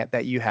client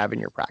that you have in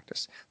your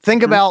practice.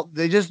 Think about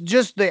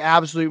just the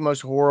absolute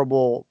most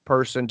horrible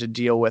person to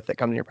deal with that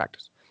comes in your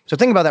practice. So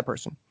think about that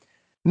person.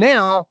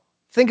 Now,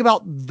 think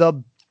about the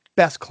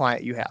best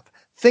client you have.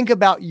 Think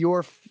about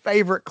your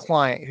favorite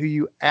client who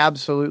you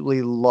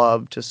absolutely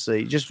love to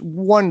see. Just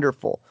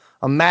wonderful.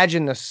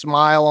 Imagine the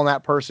smile on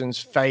that person's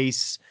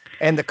face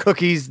and the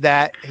cookies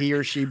that he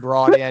or she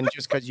brought in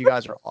just because you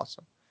guys are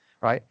awesome,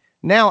 right?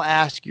 Now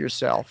ask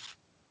yourself,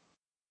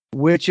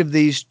 which of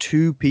these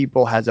 2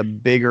 people has a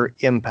bigger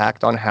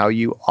impact on how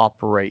you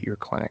operate your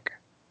clinic?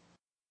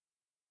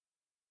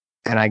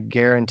 And I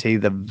guarantee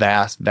the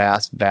vast,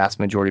 vast, vast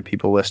majority of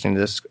people listening to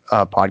this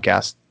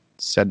podcast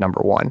said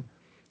number 1.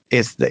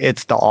 It's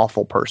the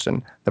awful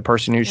person, the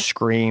person who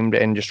screamed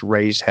and just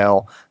raised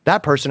hell.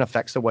 That person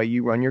affects the way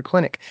you run your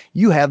clinic.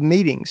 You have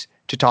meetings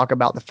to talk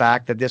about the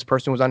fact that this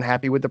person was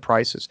unhappy with the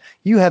prices.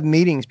 You have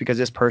meetings because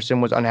this person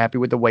was unhappy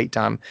with the wait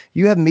time.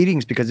 You have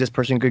meetings because this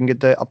person couldn't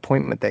get the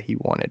appointment that he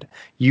wanted.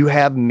 You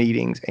have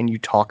meetings and you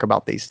talk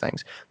about these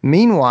things.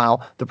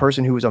 Meanwhile, the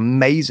person who is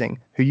amazing,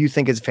 who you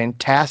think is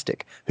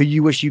fantastic, who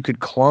you wish you could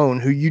clone,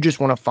 who you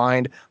just want to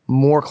find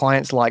more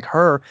clients like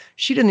her,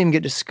 she didn't even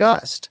get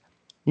discussed.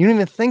 You don't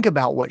even think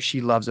about what she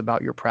loves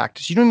about your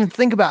practice. You don't even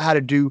think about how to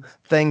do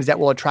things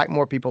that will attract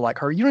more people like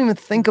her. You don't even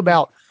think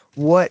about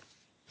what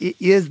it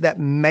is that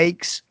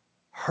makes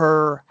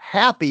her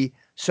happy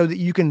so that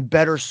you can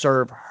better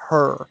serve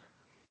her.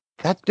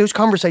 those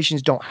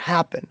conversations don't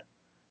happen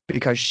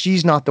because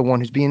she's not the one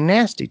who's being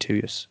nasty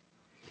to us.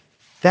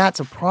 That's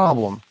a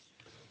problem.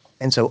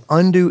 And so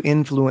undue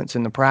influence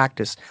in the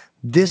practice,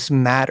 this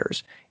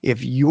matters.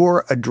 If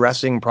you're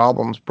addressing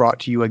problems brought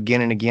to you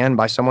again and again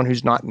by someone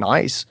who's not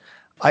nice,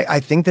 I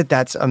think that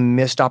that's a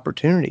missed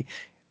opportunity.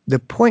 The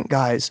point,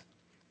 guys,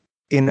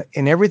 in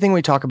everything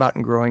we talk about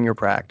in growing your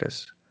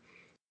practice,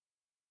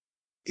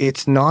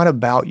 it's not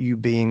about you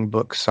being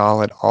book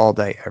solid all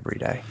day, every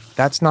day.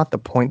 That's not the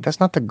point. That's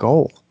not the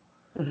goal.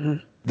 Mm-hmm.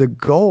 The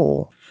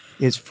goal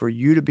is for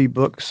you to be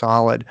book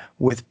solid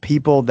with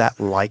people that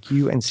like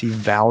you and see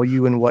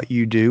value in what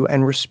you do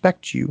and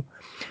respect you.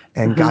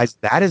 And guys,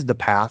 that is the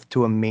path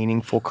to a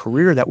meaningful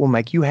career that will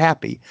make you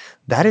happy.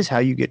 That is how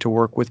you get to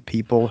work with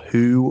people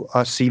who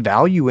see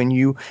value in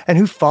you and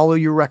who follow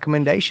your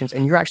recommendations.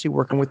 And you're actually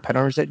working with pet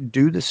owners that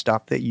do the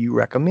stuff that you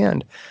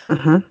recommend.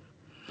 Mm-hmm.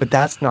 But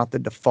that's not the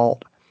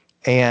default.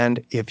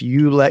 And if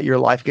you let your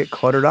life get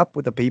cluttered up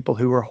with the people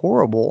who are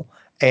horrible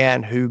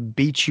and who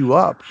beat you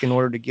up in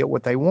order to get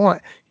what they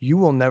want, you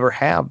will never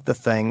have the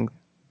thing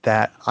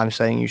that I'm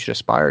saying you should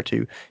aspire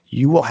to.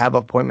 You will have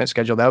an appointment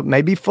schedule that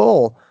may be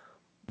full,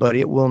 but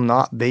it will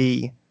not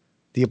be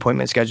the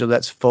appointment schedule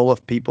that's full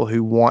of people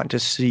who want to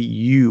see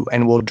you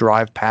and will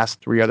drive past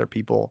three other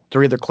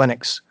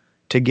clinics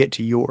to get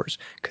to yours.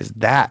 Because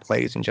that,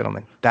 ladies and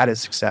gentlemen, that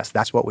is success.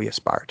 That's what we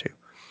aspire to.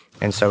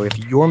 And so if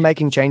you're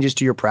making changes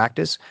to your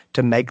practice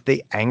to make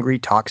the angry,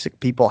 toxic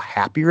people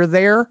happier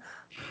there,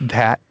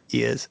 that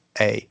is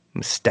a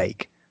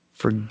mistake.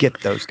 Forget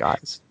those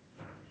guys,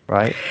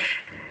 right?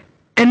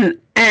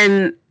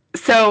 And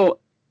so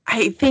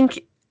I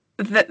think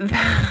that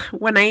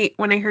when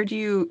I heard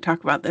you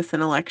talk about this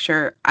in a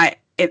lecture,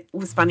 it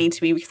was funny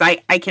to me because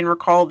I can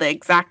recall the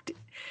exact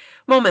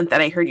moment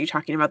that I heard you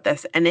talking about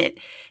this, and it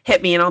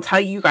hit me, and I'll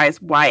tell you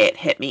guys why it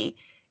hit me.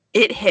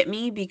 It hit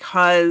me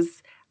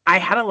because I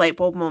had a light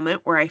bulb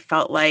moment where I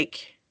felt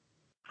like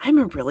I'm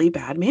a really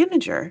bad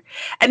manager.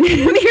 And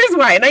here's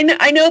why. And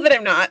I know that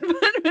I'm not,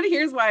 but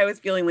here's why I was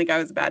feeling like I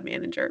was a bad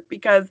manager,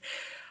 because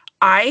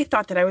I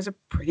thought that I was a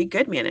pretty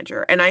good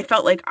manager, and I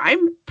felt like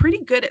I'm pretty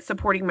good at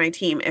supporting my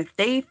team. If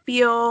they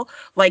feel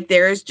like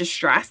there is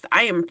distress,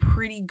 I am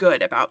pretty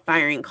good about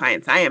firing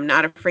clients. I am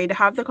not afraid to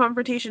have the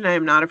confrontation. I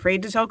am not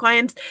afraid to tell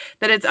clients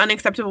that it's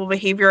unacceptable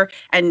behavior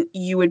and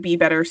you would be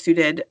better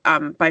suited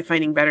by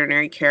finding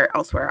veterinary care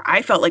elsewhere.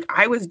 I felt like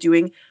I was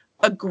doing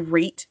a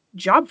great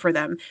job for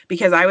them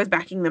because I was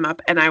backing them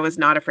up and I was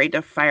not afraid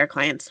to fire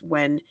clients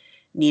when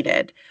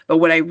needed. But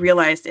what I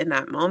realized in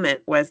that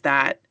moment was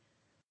that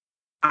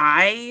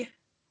I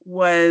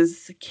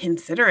was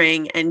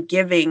considering and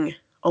giving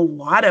a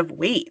lot of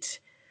weight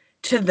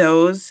to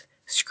those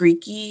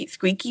squeaky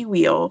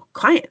wheel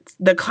clients.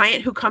 The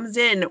client who comes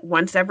in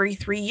once every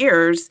 3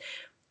 years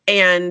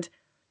and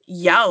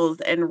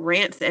yells and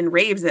rants and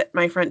raves at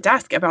my front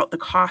desk about the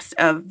cost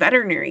of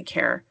veterinary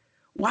care.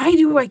 Why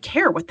do I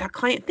care what that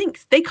client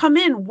thinks? They come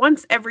in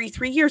once every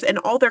 3 years and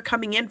all they're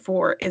coming in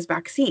for is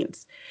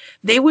vaccines.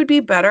 They would be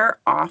better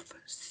off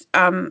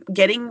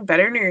getting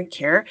veterinary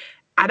care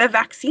at a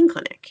vaccine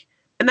clinic.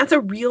 And that's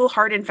a real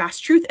hard and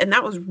fast truth. And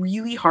that was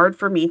really hard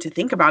for me to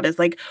think about, is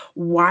like,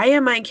 why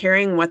am I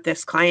caring what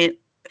this client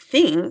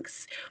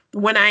thinks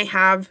when I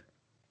have,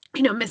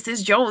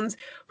 Mrs. Jones,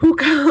 who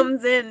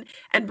comes in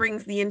and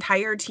brings the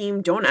entire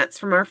team donuts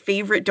from our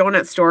favorite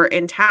donut store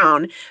in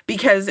town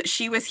because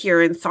she was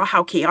here and saw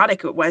how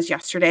chaotic it was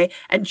yesterday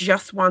and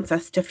just wants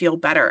us to feel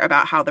better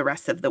about how the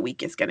rest of the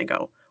week is going to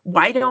go.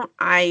 Why don't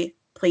I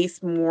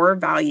place more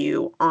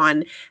value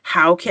on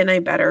how can I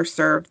better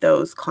serve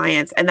those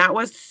clients? And that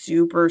was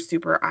super,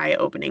 super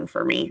eye-opening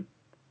for me.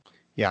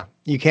 Yeah.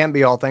 You can't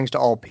be all things to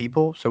all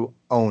people, so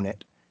own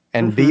it.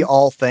 And be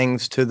all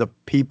things to the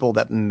people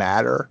that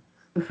matter.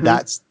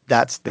 That's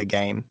the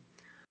game.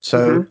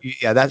 So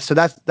yeah, that's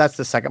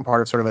the second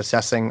part of sort of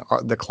assessing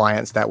the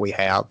clients that we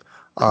have.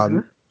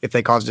 If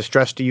they cause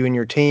distress to you and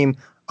your team,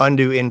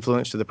 undue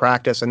influence to the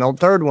practice. And the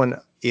third one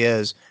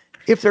is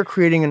if they're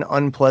creating an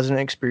unpleasant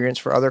experience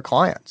for other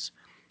clients.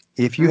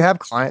 If you have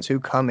clients who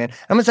come in,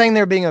 I'm not saying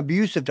they're being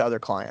abusive to other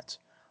clients,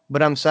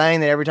 but I'm saying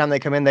that every time they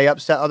come in, they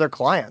upset other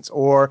clients.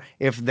 Or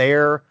if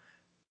they're,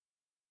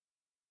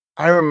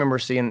 I remember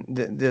seeing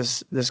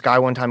this guy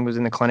one time who was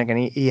in the clinic and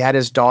he had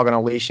his dog on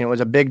a leash and it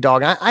was a big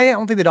dog. And I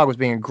don't think the dog was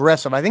being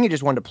aggressive. I think he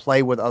just wanted to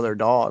play with other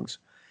dogs.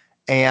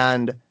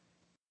 And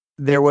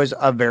there was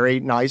a very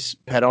nice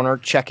pet owner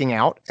checking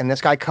out, and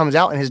this guy comes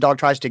out and his dog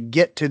tries to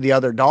get to the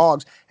other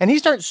dogs and he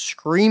starts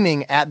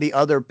screaming at the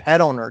other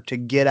pet owner to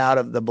get out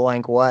of the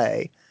blank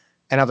way.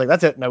 And I was like,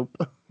 that's it. Nope,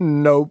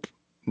 nope,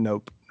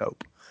 nope,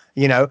 nope.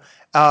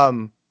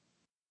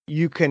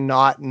 You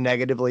cannot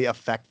negatively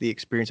affect the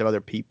experience of other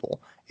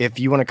people. If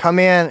you want to come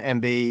in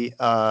and be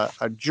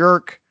a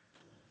jerk,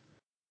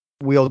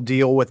 we'll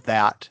deal with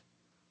that.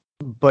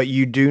 But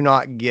you do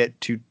not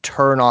get to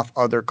turn off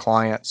other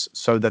clients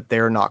so that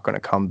they're not going to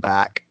come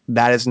back.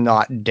 That is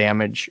not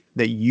damage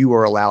that you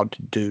are allowed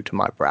to do to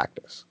my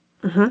practice.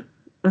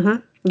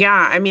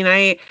 Yeah, I mean,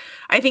 I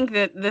think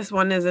that this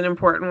one is an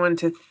important one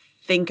to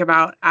think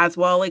about as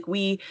well. Like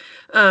we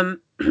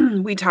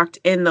talked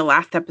in the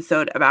last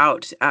episode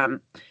about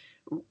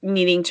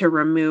needing to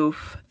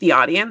remove the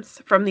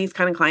audience from these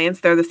kind of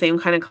clients. They're the same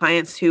kind of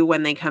clients who,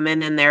 when they come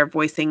in and they're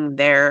voicing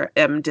their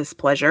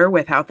displeasure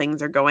with how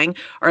things are going,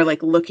 are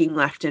like looking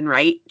left and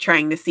right,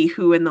 trying to see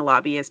who in the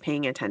lobby is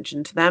paying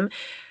attention to them.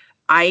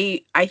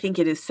 I think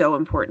it is so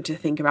important to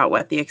think about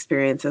what the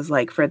experience is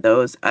like for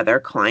those other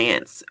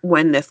clients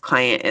when this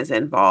client is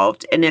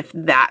involved. And if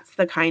that's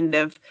the kind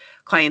of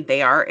client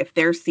they are, if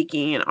they're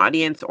seeking an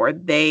audience, or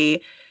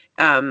they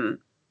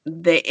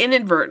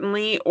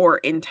inadvertently or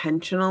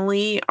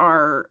intentionally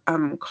are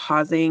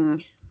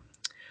causing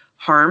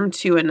harm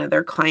to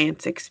another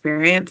client's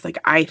experience, like,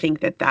 I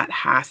think that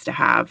has to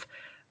have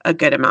a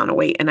good amount of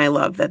weight. And I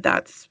love that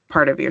that's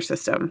part of your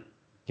system.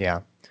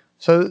 Yeah.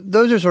 So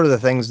those are sort of the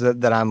things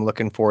that I'm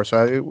looking for.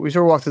 So we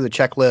sort of walked through the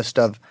checklist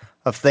of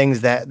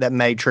things that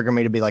may trigger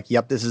me to be like,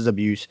 yep, this is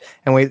abuse.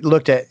 And we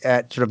looked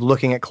at sort of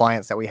looking at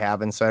clients that we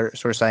have and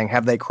sort of saying,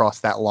 have they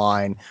crossed that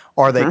line?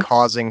 Are they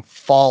causing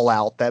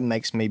fallout that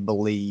makes me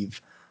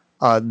believe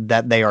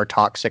that they are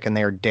toxic and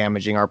they are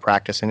damaging our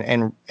practice,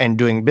 and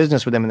doing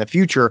business with them in the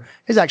future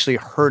is actually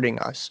hurting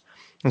us?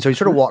 And so you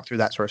sort of walk through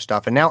that sort of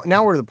stuff. And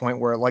now we're to the point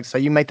where, like, say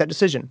you make that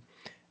decision.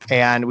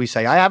 And we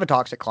say, I have a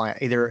toxic client.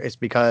 Either it's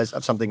because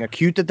of something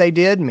acute that they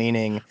did,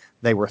 meaning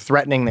they were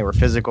threatening, they were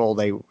physical,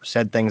 they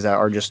said things that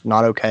are just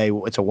not okay.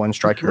 It's a one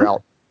strike, you're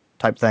out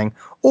type thing.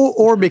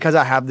 Or because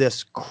I have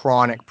this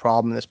chronic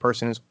problem. This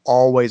person is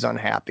always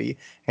unhappy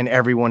and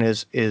everyone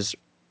is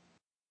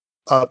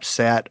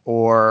upset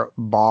or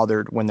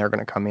bothered when they're going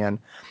to come in.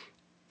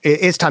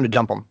 It's time to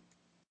dump them.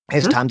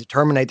 It's time to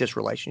terminate this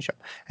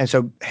relationship. And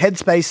so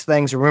headspace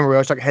things, remember we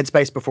always talk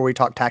headspace before we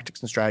talk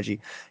tactics and strategy.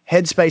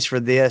 Headspace for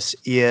this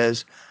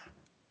is,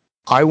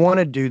 I want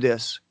to do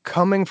this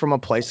coming from a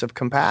place of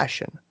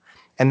compassion.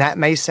 And that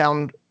may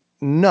sound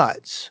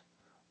nuts,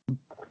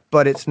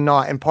 but it's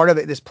not. And part of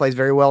it, this plays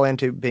very well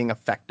into being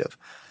effective.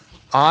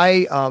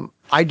 I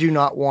do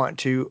not want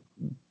to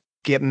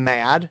get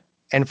mad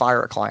and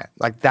fire a client.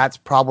 Like, that's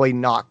probably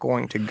not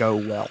going to go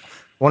well.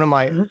 One of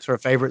my sort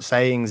of favorite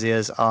sayings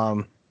is,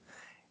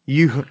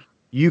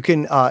 you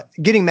can,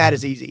 getting mad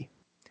is easy.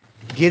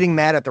 Getting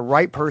mad at the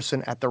right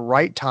person at the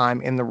right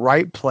time in the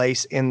right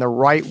place in the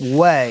right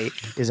way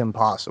is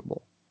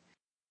impossible.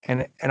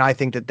 And I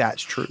think that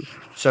that's true.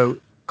 So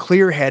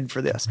clear head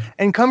for this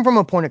and come from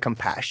a point of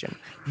compassion.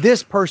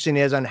 This person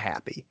is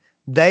unhappy.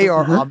 They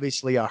are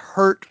obviously a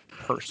hurt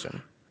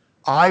person.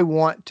 I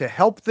want to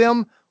help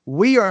them.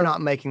 We are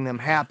not making them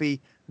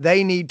happy.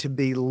 They need to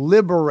be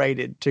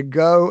liberated to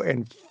go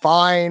and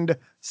find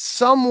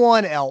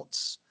someone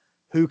else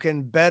who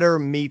can better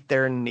meet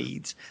their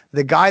needs.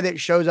 The guy that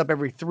shows up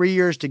every 3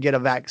 years to get a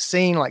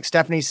vaccine, like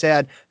Stephanie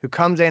said, who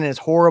comes in and is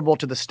horrible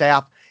to the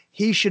staff,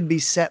 he should be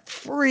set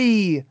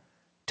free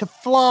to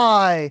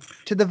fly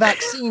to the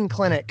vaccine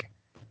clinic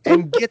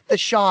and get the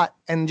shot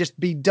and just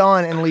be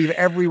done and leave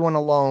everyone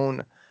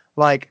alone.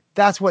 Like,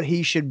 that's what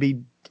he should be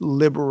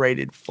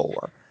liberated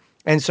for.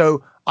 And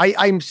so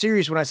I'm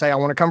serious when I say I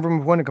want to come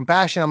from a point of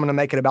compassion. I'm going to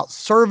make it about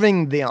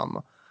serving them.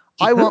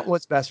 I want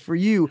what's best for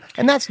you.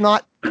 And that's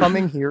not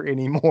coming here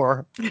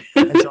anymore.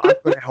 And so I'm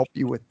going to help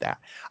you with that.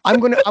 I'm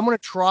going to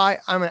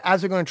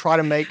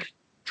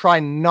try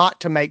not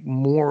to make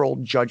moral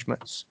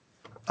judgments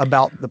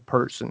about the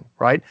person,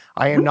 right?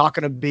 I am not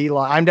going to be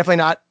like, I'm definitely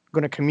not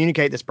going to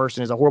communicate this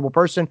person is a horrible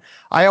person.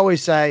 I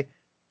always say,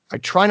 I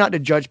try not to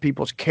judge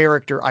people's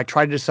character. I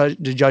try to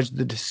judge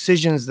the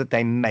decisions that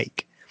they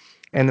make.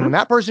 And then when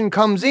that person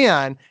comes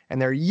in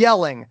and they're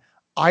yelling,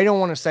 I don't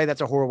want to say that's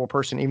a horrible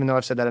person, even though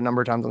I've said that a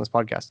number of times on this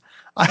podcast.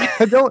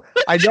 I don't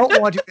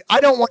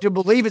want to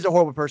believe it's a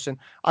horrible person.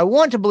 I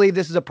want to believe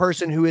this is a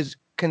person who is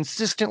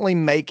consistently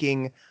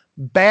making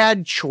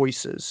bad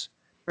choices,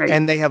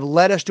 and they have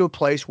led us to a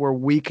place where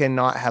we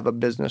cannot have a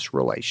business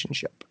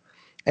relationship.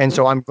 And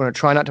so I'm going to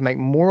try not to make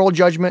moral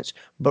judgments,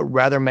 but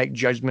rather make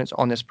judgments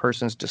on this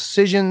person's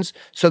decisions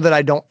so that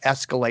I don't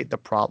escalate the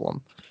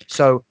problem.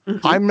 So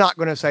I'm not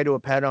going to say to a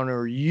pet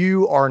owner,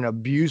 you are an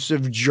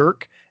abusive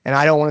jerk and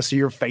I don't want to see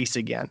your face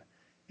again.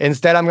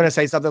 Instead, I'm going to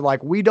say something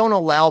like, we don't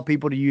allow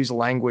people to use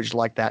language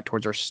like that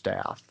towards our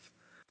staff.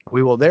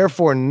 We will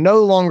therefore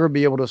no longer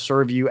be able to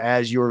serve you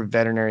as your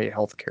veterinary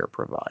healthcare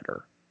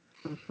provider.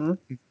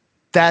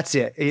 That's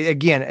it.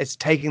 Again, it's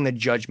taking the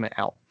judgment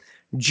out.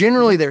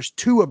 Generally, there's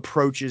two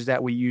approaches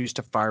that we use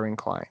to firing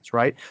clients,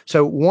 right?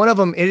 So one of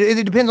them,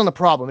 it depends on the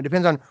problem. It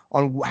depends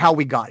on how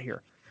we got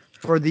here.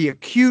 For the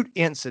acute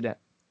incident,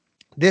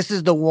 this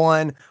is the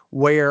one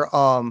where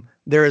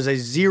there is a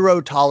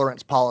zero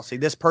tolerance policy.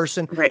 This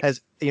person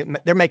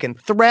they're making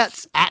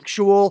threats,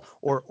 actual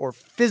or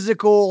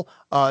physical.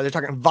 They're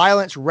talking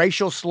violence,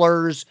 racial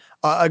slurs,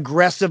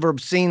 aggressive or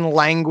obscene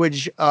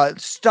language,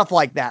 stuff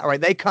like that.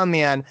 Right? They come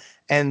in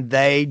and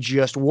they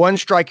just one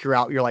strike, you're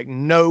out. You're like,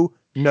 no.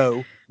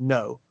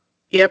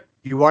 Yep.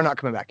 You are not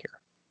coming back here.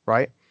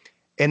 Right?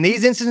 In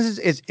these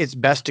instances, it's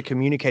best to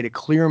communicate a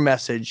clear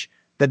message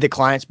that the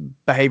client's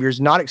behavior is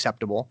not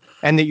acceptable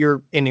and that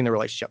you're ending the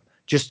relationship.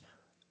 Just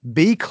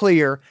Be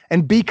clear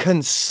and be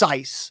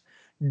concise.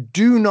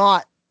 Do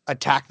not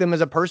attack them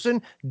as a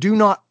person. Do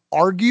not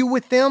argue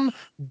with them.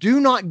 Do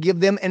not give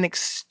them an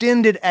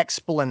extended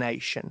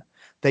explanation.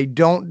 They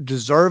don't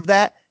deserve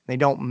that. They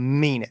don't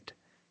mean it.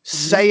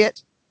 Say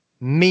it,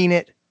 mean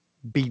it,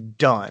 be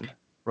done,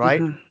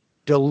 right? Mm-hmm.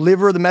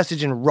 Deliver the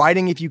message in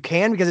writing if you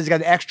can, because it's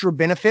got an extra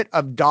benefit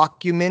of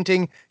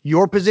documenting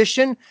your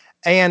position.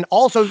 And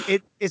also,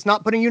 it's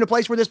not putting you in a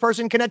place where this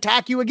person can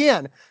attack you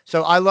again.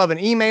 So I love an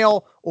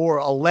email or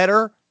a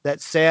letter that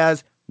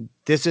says,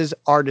 this is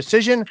our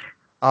decision.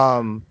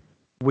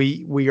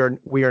 We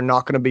are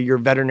not going to be your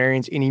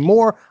veterinarians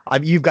anymore.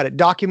 You've got it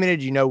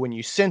documented. You know when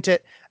you sent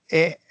it.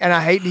 And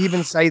I hate to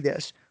even say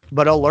this,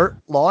 but alert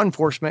law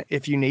enforcement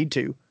if you need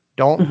to.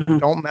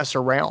 Don't mess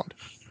around.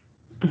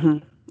 Mm-hmm.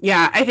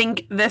 Yeah, I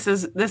think this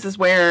is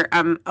where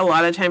a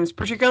lot of times,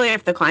 particularly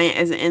if the client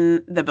is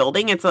in the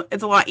building, it's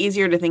a lot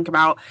easier to think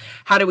about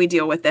how do we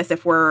deal with this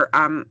if we're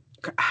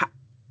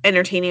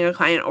entertaining a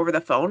client over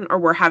the phone, or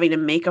we're having to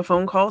make a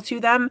phone call to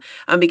them,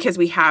 because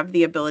we have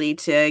the ability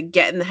to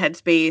get in the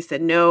headspace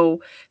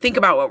and think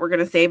about what we're going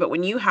to say. But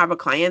when you have a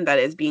client that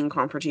is being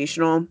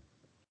confrontational,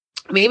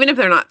 I mean, even if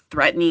they're not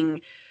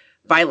threatening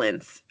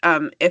violence,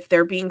 if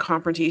they're being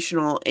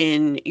confrontational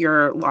in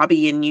your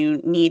lobby and you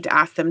need to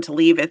ask them to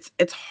leave,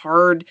 it's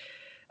hard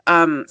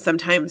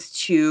sometimes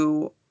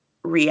to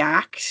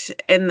react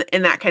in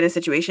that kind of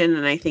situation.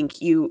 And I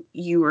think you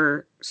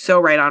were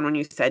so right on when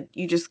you said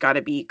you just got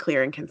to be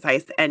clear and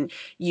concise. And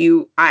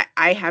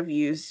I have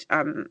used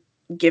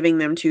giving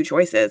them two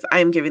choices.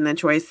 I'm giving the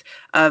choice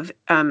of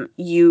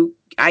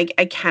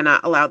I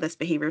cannot allow this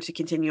behavior to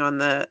continue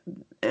on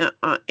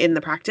in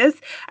the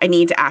practice. I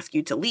need to ask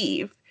you to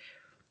leave.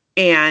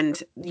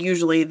 And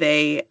usually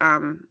they,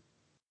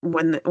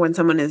 when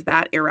someone is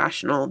that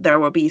irrational, there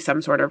will be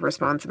some sort of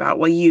response about,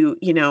 well, you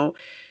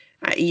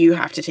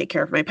have to take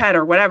care of my pet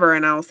or whatever.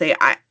 And I'll say,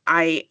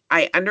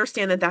 I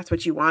understand that that's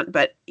what you want,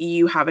 but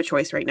you have a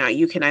choice right now.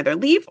 You can either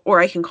leave, or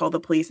I can call the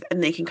police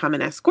and they can come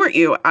and escort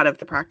you out of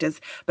the practice.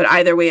 But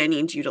either way, I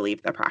need you to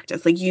leave the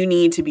practice. Like, you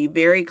need to be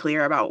very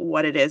clear about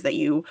what it is that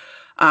you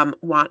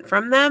want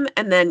from them.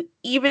 And then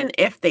even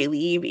if they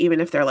leave, even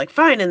if they're like,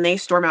 fine, and they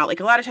storm out, like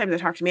a lot of times I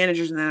talk to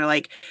managers and they're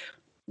like,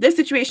 this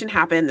situation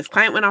happened, this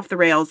client went off the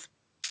rails,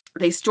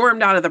 they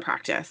stormed out of the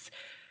practice.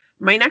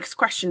 My next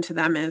question to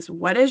them is,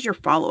 what is your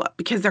follow-up?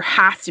 Because there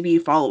has to be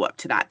follow-up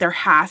to that. There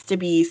has to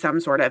be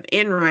some sort of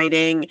in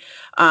writing.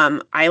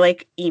 I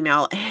like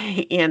email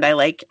and I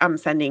like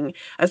sending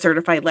a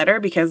certified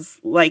letter, because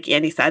like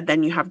Andy said,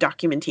 then you have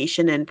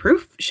documentation and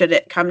proof, should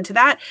it come to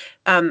that,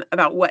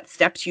 about what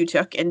steps you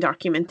took in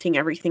documenting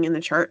everything in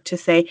the chart to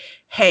say,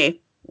 hey,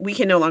 we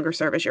can no longer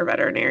serve as your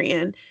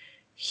veterinarian.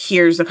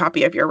 Here's a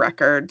copy of your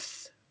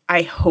records.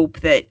 I hope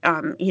that,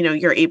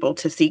 you're able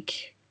to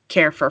seek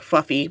care for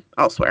Fluffy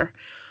elsewhere.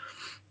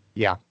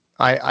 Yeah,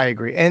 I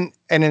agree. And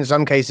in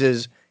some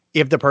cases,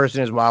 if the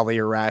person is wildly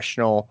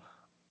irrational,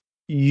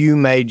 you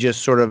may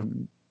just sort of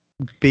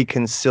be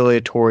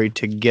conciliatory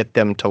to get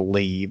them to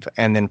leave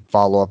and then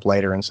follow up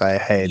later and say,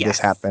 hey, this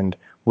happened.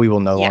 We will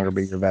no longer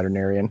be your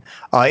veterinarian.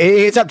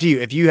 It's up to you.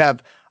 If you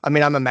have, I'm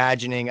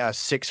imagining a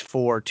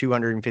 6'4",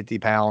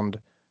 250-pound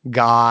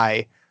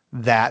guy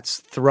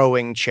that's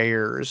throwing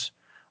chairs.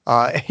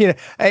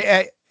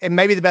 And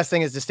maybe the best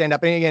thing is to stand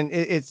up. And again,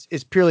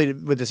 it's purely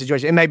with the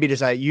situation. It may be to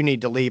say you need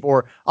to leave,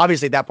 or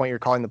obviously at that point you're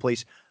calling the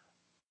police.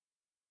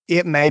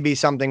 It may be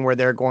something where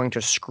they're going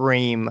to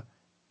scream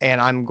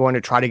and I'm going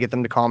to try to get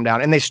them to calm down,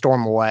 and they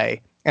storm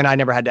away. And I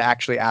never had to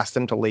actually ask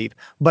them to leave,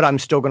 but I'm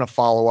still going to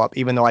follow up.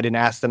 Even though I didn't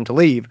ask them to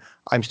leave,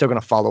 I'm still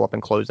going to follow up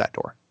and close that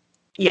door.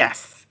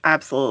 Yes,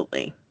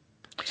 absolutely.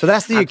 So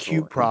that's the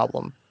acute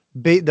problem.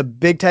 The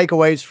big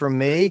takeaways from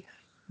me: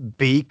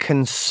 be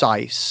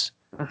concise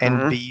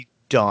and be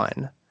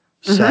done.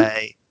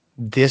 Say,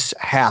 this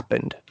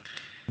happened.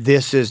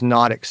 This is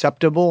not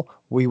acceptable.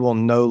 We will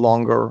no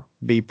longer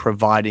be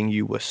providing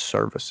you with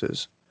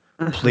services.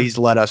 Please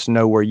let us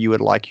know where you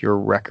would like your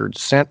records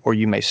sent, or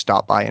you may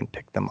stop by and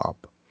pick them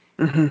up.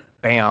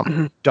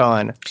 Bam.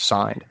 Done.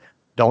 Signed.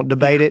 Don't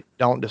debate it.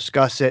 Don't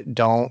discuss it.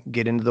 Don't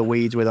get into the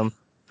weeds with them.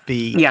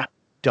 Be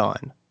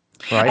done.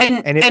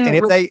 Right.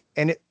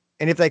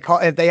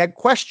 If they had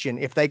question,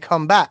 if they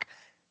come back,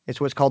 it's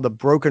what's called the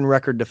broken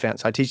record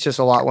defense. I teach this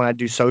a lot when I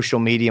do social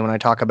media, when I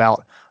talk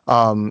about,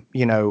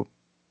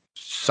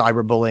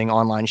 cyberbullying,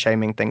 online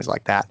shaming, things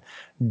like that.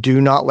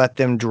 Do not let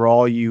them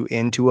draw you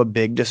into a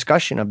big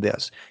discussion of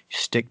this.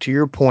 Stick to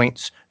your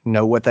points.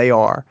 Know what they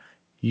are.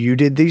 You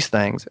did these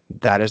things.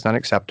 That is not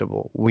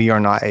acceptable. We are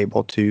not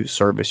able to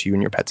service you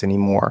and your pets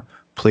anymore.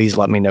 Please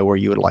let me know where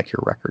you would like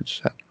your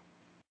records set.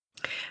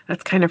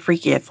 That's kind of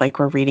freaky. It's like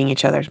we're reading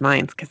each other's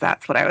minds, because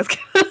that's what I was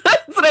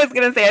that's what I was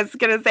going to say. I was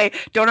going to say,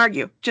 don't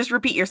argue. Just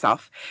repeat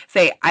yourself.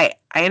 Say, I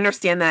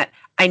understand that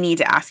I need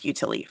to ask you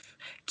to leave.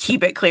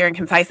 Keep it clear and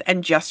concise,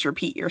 and just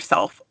repeat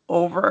yourself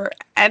over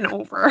and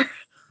over.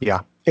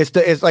 Yeah. It's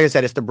like I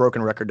said, it's the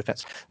broken record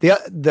defense.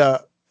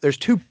 There's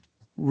two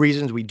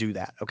reasons we do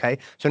that. Okay.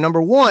 So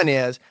number one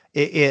is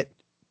it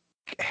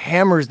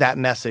hammers that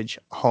message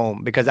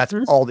home because that's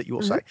Mhm. all that you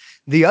will Mhm. say.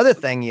 The other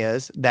thing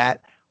is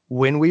that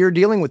when we are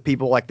dealing with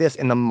people like this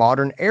in the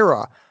modern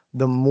era,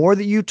 the more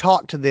that you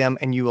talk to them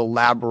and you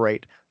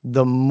elaborate,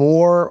 the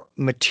more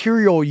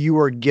material you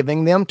are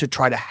giving them to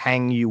try to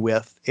hang you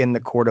with in the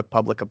court of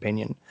public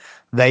opinion.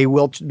 They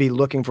will be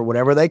looking for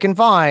whatever they can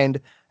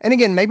find. And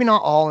again, maybe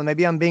not all, and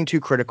maybe I'm being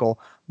too critical,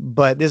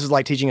 but this is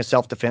like teaching a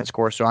self-defense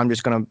course, so I'm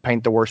just going to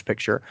paint the worst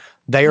picture.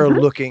 They are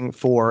Mhm. looking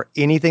for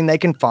anything they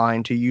can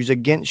find to use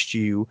against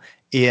you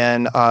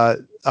in a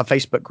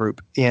Facebook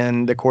group,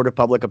 in the court of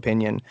public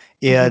opinion,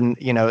 in,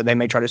 they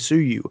may try to sue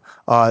you.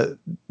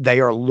 They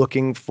are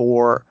looking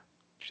for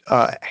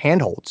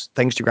handholds,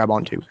 things to grab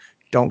onto.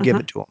 Don't give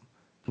Mhm. it to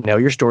them. Nail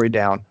your story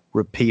down,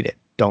 repeat it.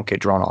 Don't get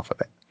drawn off of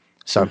it.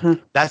 So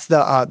Mhm. that's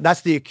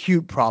the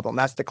acute problem.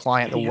 That's the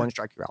client, the Yeah. one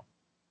strike you're out.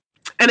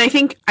 And I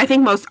think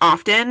most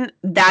often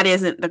that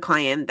isn't the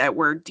client that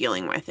we're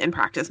dealing with in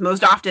practice.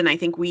 Most often I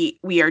think we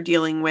are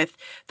dealing with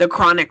the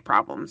chronic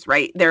problems,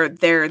 right?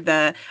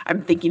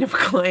 I'm thinking of a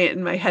client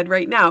in my head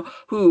right now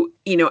who,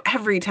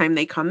 every time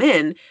they come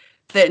in,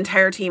 the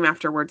entire team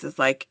afterwards is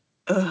like,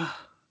 ugh,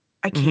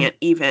 I Mm-hmm. can't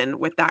even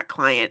with that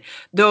client.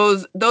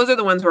 Those are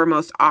the ones we're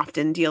most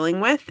often dealing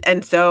with.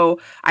 And so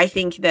I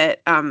think that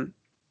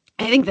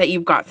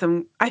you've got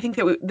some. I think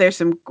that there's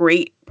some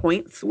great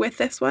points with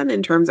this one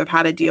in terms of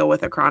how to deal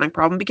with a chronic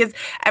problem because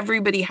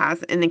everybody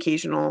has an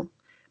occasional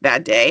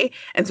bad day,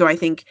 and so I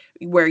think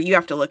where you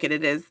have to look at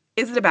it is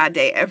it a bad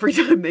day every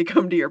time they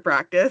come to your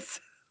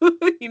practice?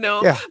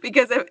 Yeah.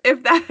 Because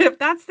if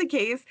that's the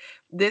case,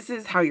 this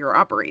is how you're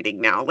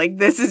operating now. Like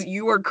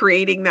you are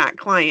creating that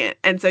client,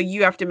 and so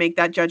you have to make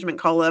that judgment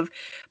call of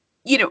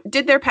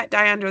did their pet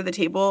die under the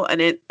table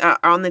and it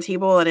on the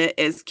table, and it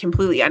is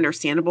completely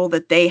understandable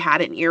that they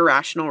had an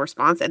irrational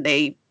response and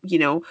they,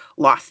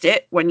 lost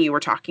it when you were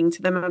talking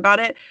to them about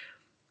it?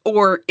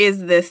 Or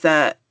is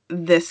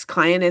this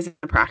client is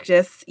in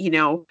practice,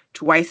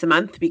 twice a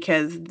month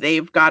because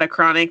they've got a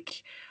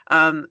chronic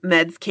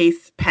meds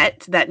case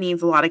pet that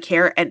needs a lot of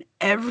care, and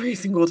every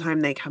single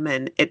time they come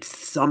in, it's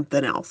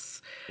something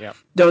else. Yeah.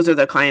 Those are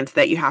the clients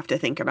that you have to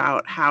think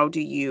about. What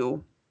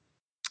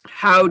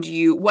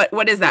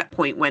is that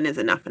point? When is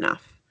enough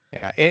enough?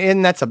 Yeah.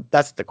 And that's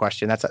the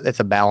question. That's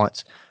a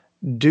balance.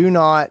 Do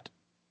not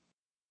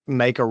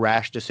make a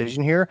rash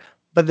decision here,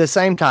 but at the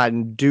same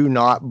time, do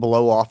not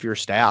blow off your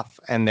staff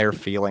and their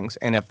feelings.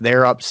 And if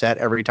they're upset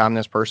every time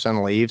this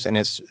person leaves and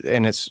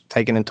it's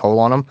taking a toll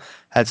on them,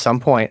 at some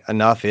point,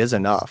 enough is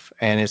enough,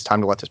 and it's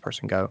time to let this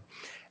person go.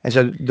 And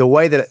so the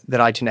way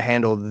that I tend to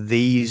handle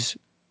these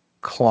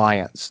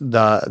clients,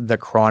 the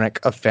chronic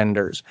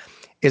offenders,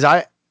 is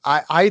I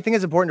think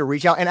it's important to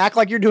reach out and act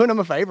like you're doing them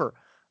a favor.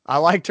 I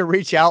like to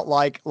reach out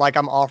like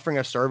I'm offering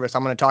a service.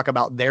 I'm going to talk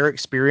about their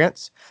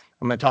experience.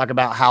 I'm going to talk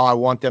about how I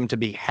want them to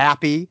be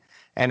happy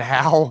and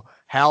how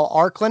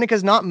our clinic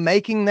is not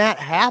making that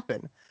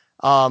happen.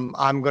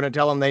 I'm going to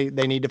tell them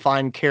they need to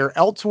find care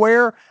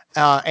elsewhere,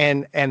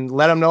 and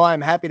let them know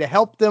I'm happy to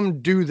help them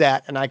do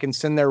that, and I can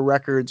send their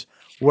records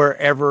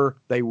wherever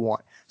they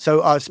want.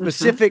 So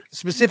Mhm.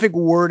 specific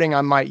wording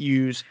I might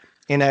use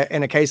in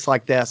a case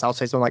like this, I'll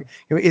say something like,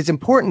 it's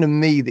important to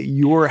me that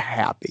you're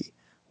happy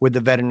with the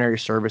veterinary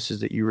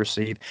services that you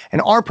receive,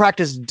 and our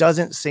practice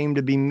doesn't seem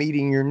to be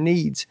meeting your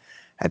needs.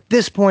 At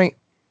this point,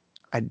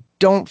 I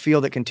don't feel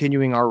that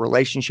continuing our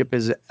relationship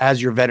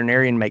as your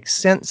veterinarian makes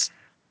sense.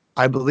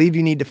 I believe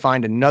you need to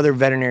find another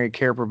veterinary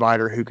care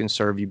provider who can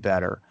serve you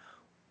better.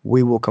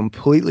 We will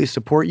completely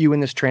support you in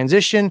this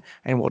transition,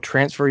 and we'll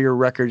transfer your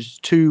records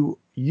to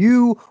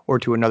you or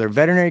to another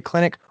veterinary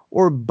clinic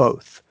or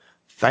both.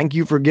 Thank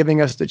you for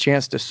giving us the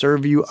chance to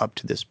serve you up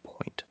to this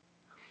point.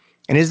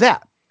 And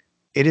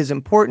it is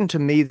important to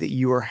me that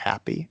you are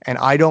happy, and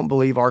I don't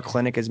believe our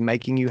clinic is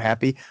making you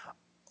happy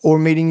or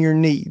meeting your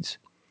needs.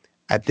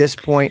 At this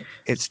point,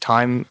 it's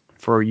time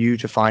for you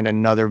to find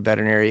another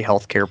veterinary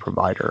healthcare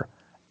provider,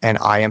 and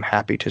I am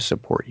happy to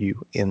support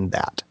you in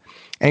that.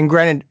 And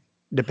granted,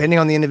 depending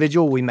on the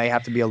individual, we may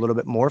have to be a little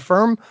bit more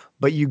firm,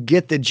 but you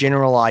get the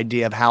general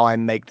idea of how I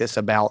make this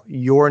about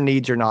your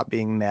needs are not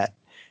being met.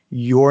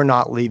 You're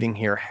not leaving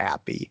here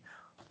happy.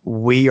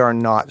 We are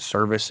not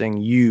servicing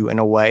you in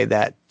a way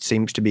that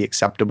seems to be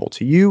acceptable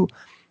to you.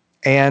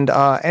 And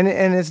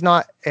it's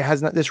not, it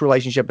has not, this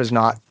relationship is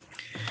not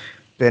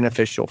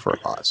beneficial for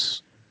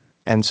us.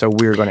 And so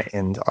we're going to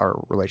end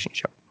our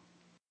relationship.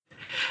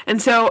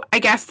 And so I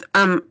guess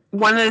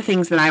one of the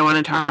things that I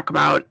want to talk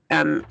about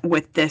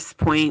with this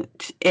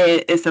point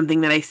is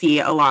something that I see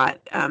a lot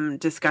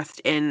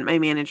discussed in my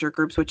manager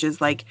groups, which is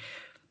like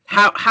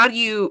how do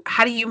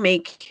you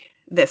make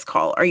this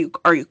call? Are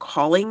you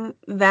calling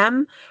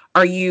them?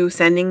 Are you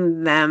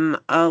sending them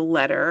a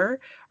letter?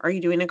 Are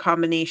you doing a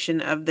combination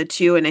of the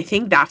two? And I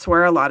think that's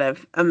where a lot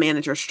of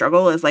managers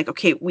struggle is like,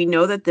 okay, we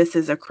know that this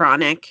is a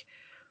chronic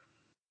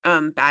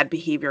bad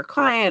behavior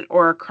client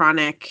or a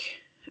chronic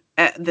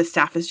the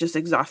staff is just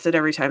exhausted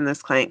every time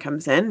this client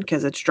comes in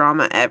because it's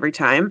drama every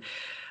time.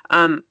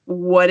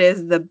 What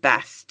is the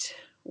best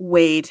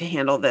way to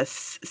handle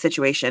this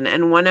situation.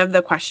 And one of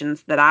the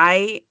questions that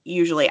I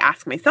usually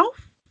ask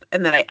myself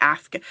and that I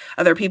ask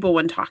other people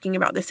when talking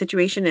about this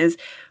situation is,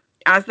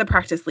 as the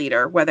practice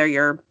leader, whether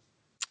you're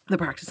the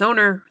practice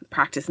owner, the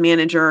practice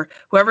manager,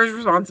 whoever's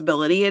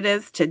responsibility it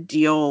is to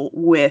deal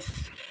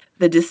with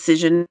the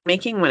decision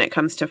making when it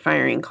comes to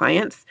firing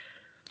clients,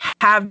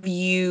 have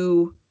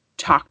you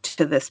talked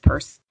to this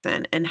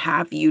person and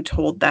have you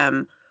told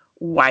them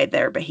why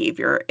their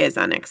behavior is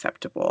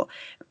unacceptable?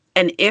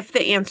 And if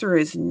the answer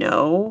is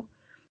no,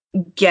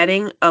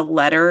 getting a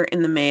letter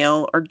in the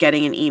mail or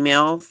getting an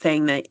email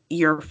saying that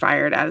you're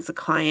fired as a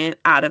client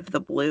out of the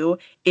blue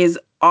is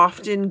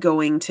often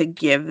going to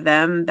give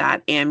them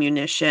that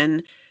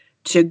ammunition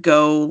to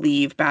go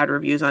leave bad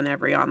reviews on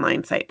every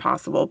online site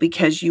possible,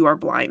 because you are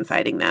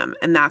blindsiding them.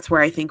 And that's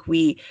where I think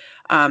we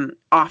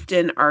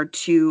often are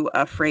too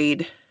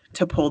afraid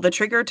to pull the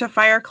trigger to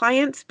fire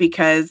clients,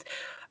 because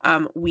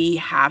we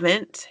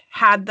haven't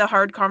had the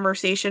hard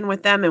conversation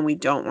with them and we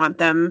don't want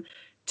them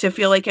to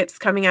feel like it's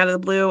coming out of the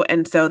blue.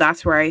 And so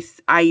that's where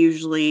I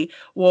usually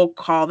will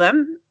call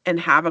them and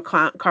have a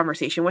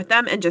conversation with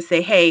them and just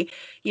say, hey,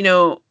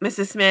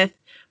 Mrs. Smith,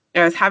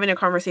 I was having a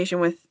conversation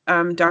with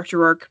Dr.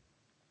 Rourke,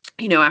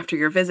 after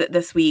your visit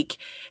this week.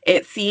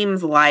 It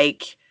seems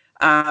like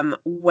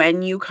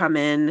when you come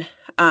in,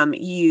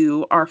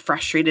 you are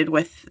frustrated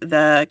with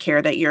the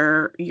care that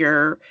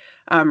you're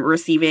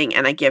receiving,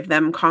 and I give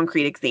them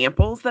concrete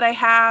examples that I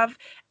have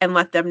and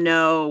let them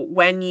know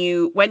when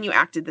you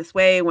acted this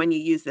way, when you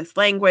use this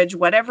language,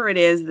 whatever it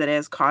is that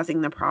is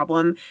causing the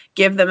problem,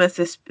 give them a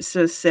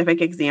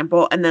specific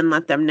example, and then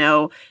let them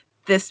know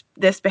this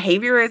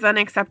behavior is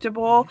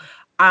unacceptable.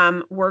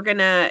 We're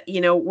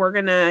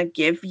gonna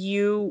give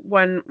you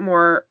one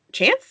more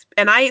chance.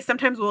 And I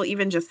sometimes will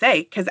even just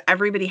say, because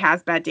everybody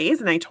has bad days,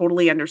 and I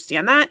totally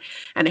understand that.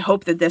 And I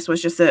hope that this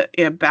was just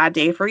a bad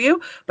day for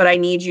you, but I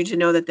need you to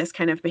know that this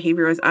kind of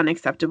behavior is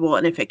unacceptable.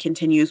 And if it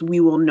continues, we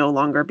will no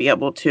longer be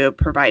able to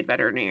provide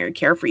veterinary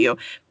care for you.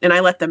 And I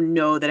let them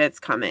know that it's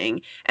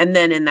coming. And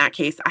then in that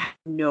case, I have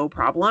no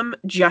problem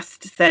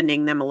just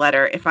sending them a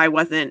letter. If I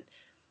wasn't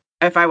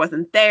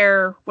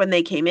there when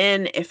they came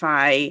in, if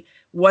I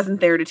wasn't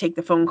there to take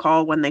the phone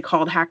call when they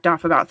called hacked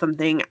off about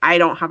something, I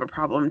don't have a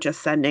problem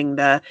just sending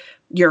the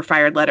 "you're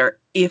fired" letter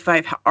if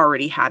I've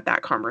already had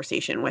that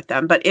conversation with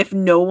them. But if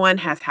no one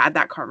has had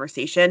that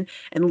conversation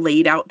and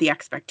laid out the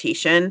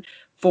expectation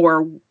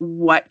for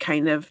what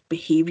kind of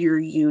behavior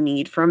you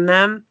need from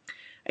them,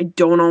 I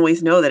don't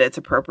always know that it's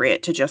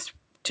appropriate to just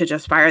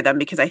fire them,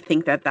 because I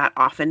think that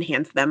often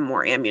hands them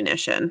more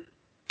ammunition.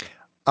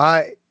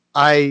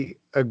 I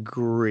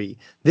agree.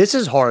 This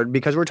is hard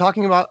because we're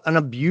talking about an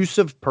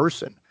abusive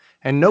person,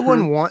 and no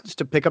one wants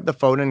to pick up the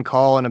phone and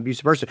call an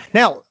abusive person.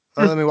 Now,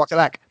 let me walk it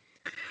back.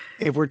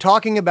 If we're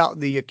talking about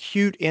the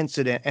acute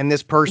incident and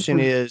this person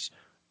is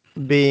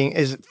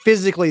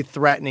physically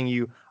threatening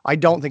you, I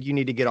don't think you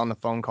need to get on the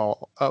phone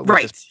call with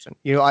this person.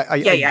 I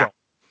don't.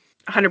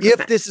 100%.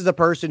 If this is a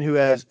person who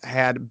has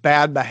had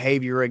bad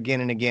behavior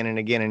again and again and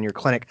again in your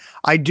clinic,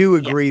 I do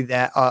agree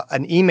that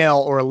an email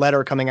or a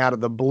letter coming out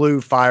of the blue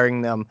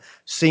firing them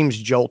seems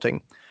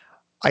jolting.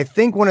 I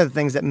think one of the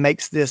things that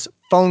makes this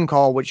phone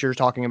call, which you're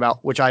talking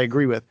about, which I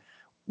agree with,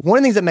 one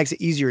of the things that makes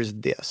it easier is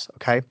this,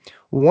 okay?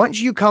 Once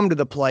you come to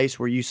the place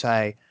where you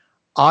say,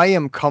 I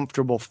am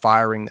comfortable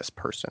firing this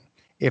person.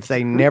 If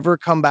they never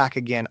come back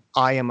again,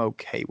 I am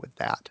okay with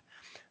that.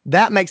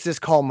 That makes this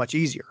call much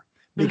easier,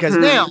 because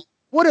now,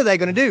 what are they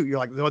going to do? You're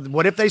like,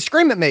 what if they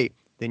scream at me?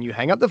 Then you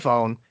hang up the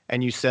phone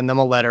and you send them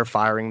a letter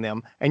firing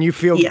them, and you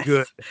feel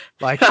good.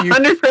 Like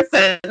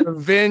 100%.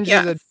 Revenge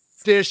is a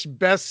dish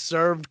best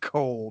served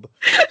cold.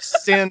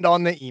 Send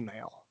on the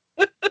email.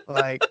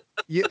 Like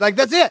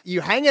that's it. You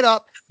hang it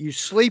up, you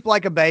sleep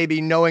like a baby,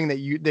 knowing that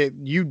you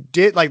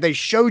did, like, they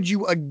showed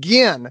you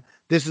again,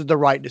 this is the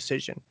right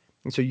decision.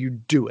 And so you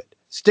do it.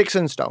 Sticks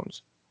and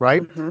stones,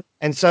 right?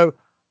 And so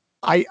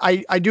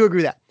I do agree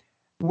with that.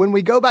 When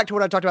we go back to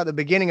what I talked about at the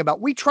beginning about,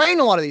 we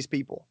train a lot of these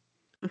people.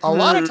 A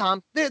lot of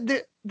times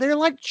they're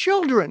like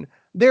children.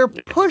 They're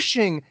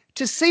pushing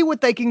to see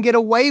what they can get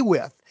away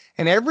with.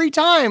 And every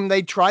time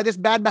they try this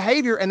bad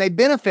behavior and they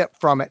benefit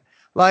from it,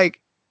 like,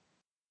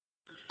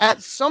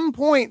 at some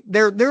point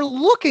they're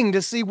looking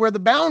to see where the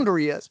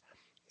boundary is.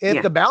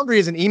 If the boundary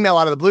is an email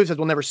out of the blue that says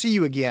we'll never see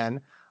you again,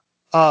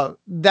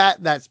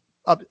 that's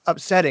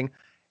upsetting.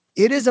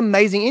 It is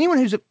amazing.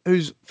 Anyone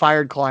who's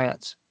fired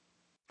clients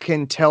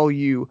can tell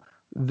you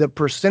the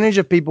percentage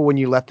of people when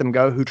you let them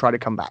go who try to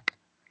come back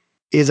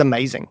is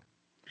amazing.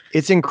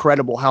 It's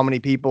incredible how many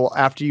people,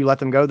 after you let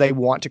them go, they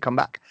want to come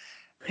back.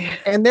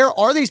 And there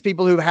are these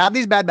people who have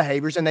these bad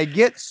behaviors and they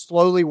get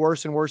slowly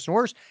worse and worse and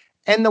worse.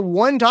 And the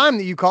one time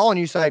that you call and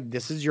you say,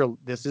 this is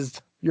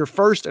your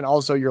first and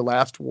also your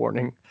last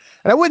warning.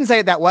 And I wouldn't say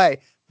it that way,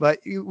 but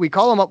we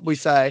call them up. We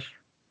say,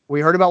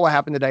 we heard about what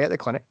happened today at the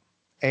clinic.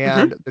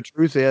 And the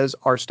truth is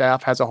our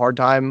staff has a hard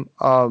time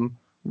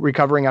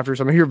recovering after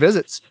some of your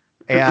visits.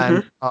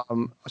 And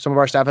some of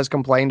our staff has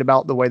complained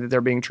about the way that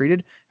they're being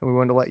treated. And we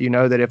wanted to let you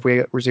know that if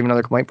we receive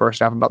another complaint for our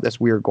staff about this,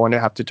 we are going to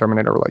have to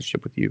terminate our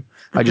relationship with you.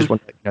 I just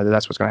want to let you know that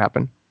that's what's going to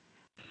happen.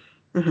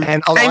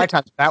 And a lot of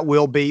times that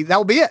will be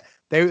it.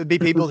 They would be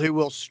people who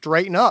will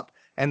straighten up,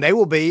 and they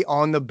will be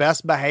on the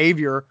best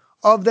behavior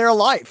of their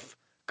life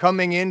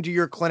coming into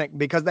your clinic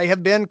because they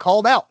have been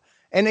called out.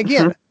 And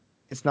again,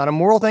 it's not a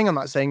moral thing. I'm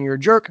not saying you're a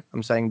jerk.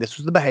 I'm saying this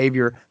was the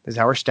behavior. This is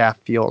how our staff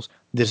feels.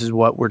 This is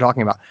what we're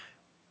talking about.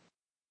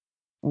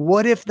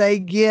 What if they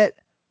get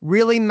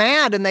really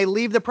mad and they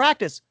leave the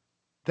practice?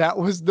 That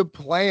was the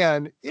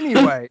plan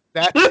anyway.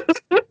 That's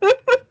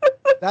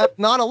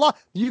not a lot.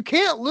 You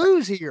can't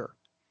lose here.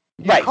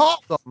 You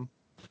call them.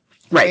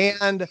 Right.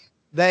 And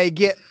they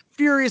get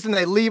furious and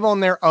they leave on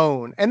their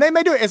own. And they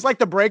may do it. It's like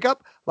the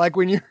breakup. Like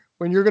when you're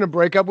going to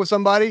break up with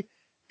somebody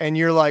and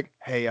you're like,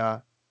 hey,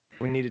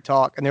 we need to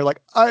talk. And they're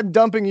like, I'm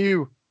dumping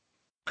you.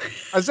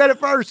 I said it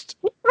first.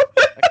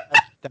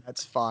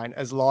 That's fine.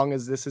 As long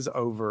as this is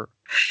over.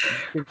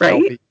 You can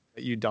tell people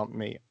that you dumped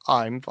me.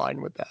 I'm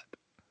fine with that.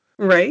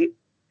 Right.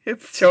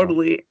 It's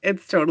totally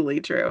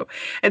true.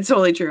 It's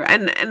totally true.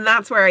 And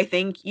that's where I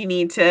think you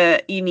need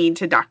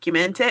to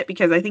document it,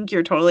 because I think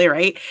you're totally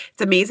right.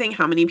 It's amazing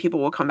how many people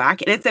will come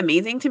back. And it's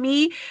amazing to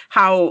me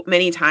how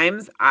many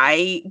times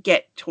I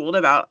get told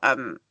about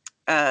an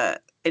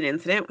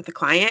incident with a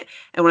client.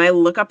 And when I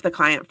look up the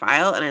client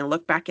file and I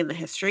look back in the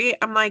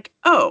history, I'm like,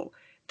 oh,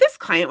 this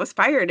client was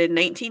fired in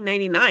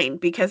 1999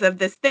 because of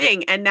this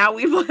thing, and now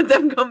we've let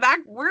them come back.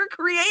 We're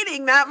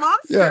creating that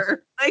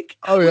monster. Yeah. Like,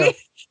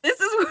 this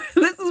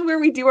is where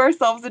we do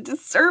ourselves a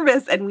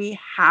disservice, and we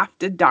have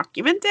to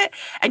document it,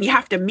 and you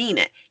have to mean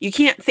it. You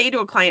can't say to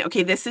a client,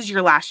 okay, this is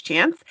your last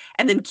chance,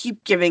 and then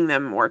keep giving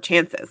them more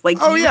chances. Like,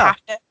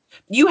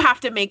 you have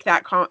to make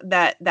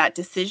that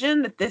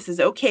decision that this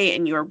is okay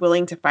and you are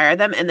willing to fire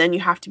them, and then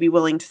you have to be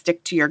willing to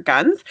stick to your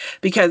guns,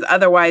 because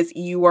otherwise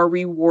you are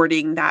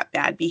rewarding that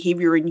bad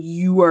behavior and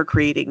you are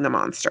creating the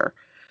monster.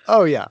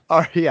 Oh yeah.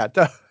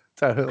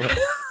 Totally.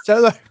 So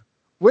look,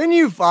 when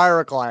you fire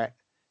a client,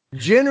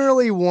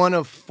 generally one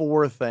of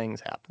four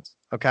things happens.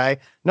 Okay.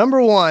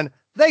 Number one,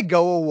 they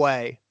go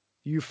away.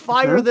 You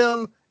fire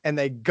them and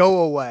they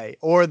go away,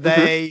 or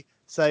they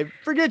say,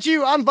 forget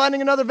you, I'm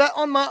finding another vet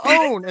on my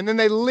own. And then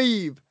they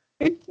leave.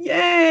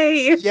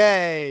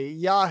 Yay.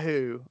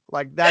 Yahoo.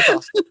 Like, that's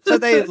awesome. So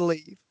they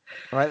leave.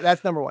 All right.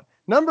 That's number one.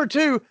 Number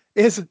two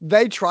is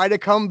they try to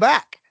come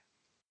back.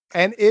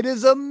 And it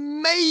is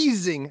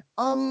amazing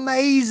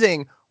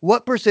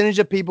what percentage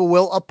of people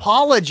will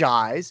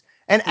apologize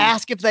and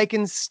ask if they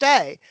can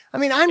stay. I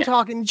mean, I'm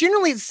talking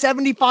generally it's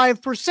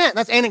 75%.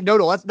 That's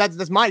anecdotal.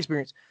 That's my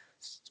experience.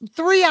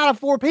 3 out of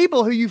 4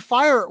 people who you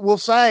fire will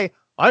say,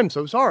 I'm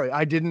so sorry.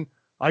 I didn't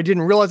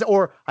realize it,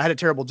 or I had a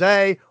terrible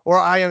day, or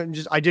I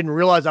didn't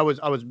realize I was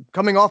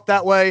coming off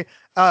that way.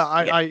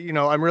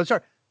 I'm really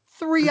sorry.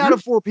 3 out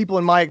of 4 people,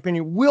 in my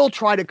opinion, will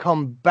try to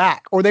come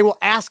back, or they will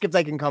ask if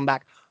they can come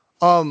back.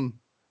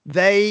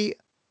 They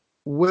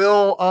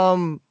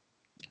will,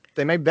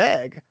 they may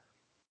beg.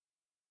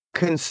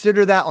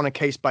 Consider that on a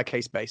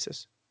case-by-case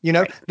basis. You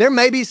know, there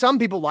may be some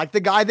people like the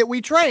guy that we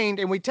trained,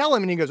 and we tell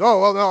him, and he goes, "Oh,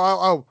 well,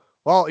 no,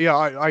 well,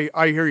 yeah,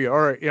 I hear you.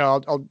 All right, yeah,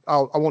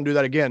 I won't do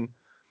that again."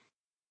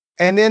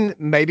 And then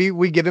maybe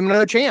we give him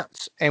another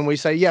chance, and we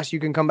say, "Yes, you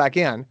can come back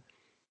in."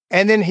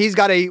 And then he's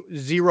got a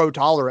zero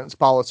tolerance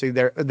policy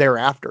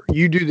thereafter.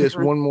 You do this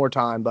one more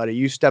time, buddy.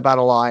 You step out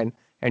of line,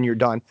 and you're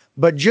done.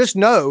 But just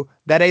know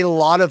that a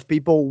lot of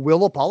people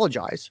will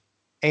apologize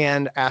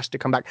and ask to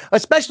come back,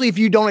 especially if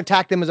you don't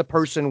attack them as a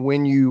person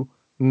when you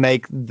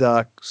make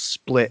the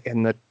split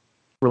in the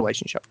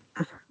relationship.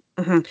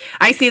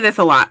 I see this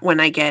a lot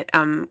when I get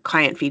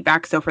client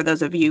feedback. So for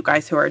those of you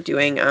guys who are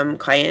doing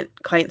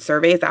client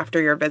surveys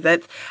after your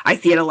visits, I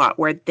see it a lot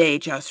where they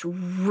just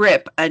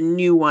rip a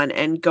new one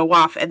and go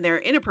off, and their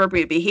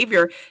inappropriate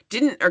behavior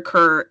didn't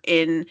occur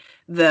in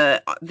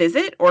the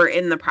visit or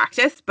in the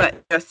practice,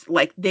 but just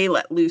like they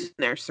let loose in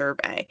their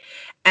survey.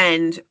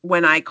 And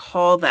when I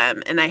call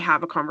them and I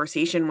have a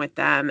conversation with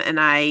them, and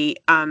I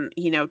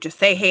just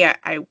say, hey,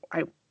 I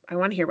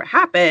want to hear what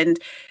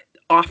happened.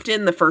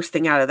 Often the first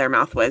thing out of their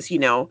mouth was,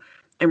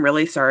 I'm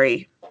really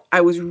sorry.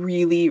 I was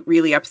really,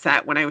 really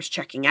upset when I was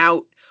checking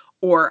out,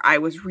 or I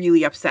was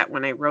really upset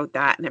when I wrote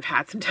that, and I've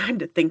had some time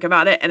to think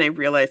about it, and I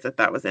realized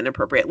that was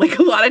inappropriate. Like,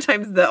 a lot of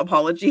times the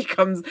apology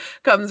comes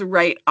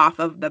right off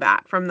of the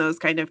bat from those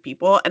kind of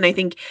people. And I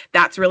think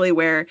that's really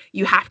where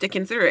you have to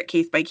consider it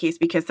case by case,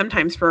 because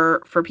sometimes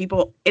for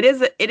people, it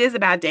is a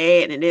bad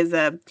day, and it is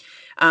a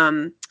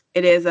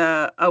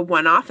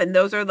one-off. And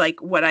those are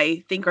like what I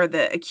think are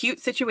the acute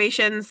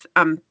situations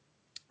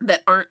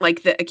that aren't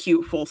like the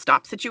acute full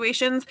stop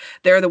situations.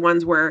 They're the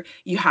ones where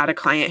you had a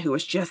client who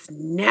was just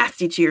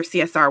nasty to your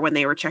CSR when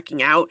they were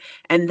checking out.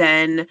 And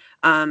then,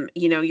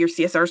 your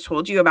CSRs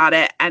told you about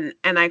it. And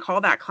I call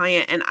that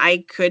client, and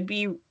I could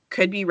be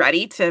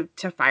ready to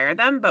fire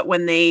them. But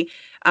when they,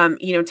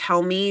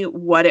 tell me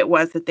what it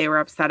was that they were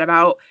upset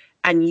about,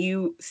 and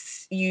you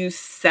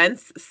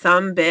sense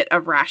some bit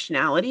of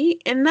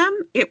rationality in them,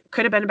 it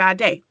could have been a bad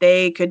day.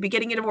 They could be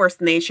getting a divorce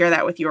and they share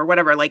that with you or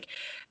whatever. Like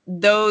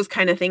those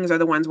kind of things are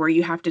the ones where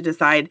you have to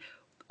decide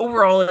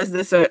overall, is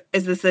this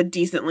a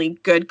decently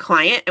good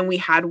client? And we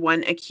had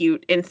one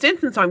acute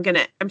instance, and so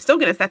I'm still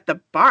gonna set the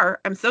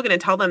bar. I'm still gonna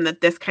tell them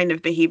that this kind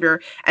of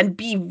behavior, and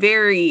be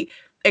very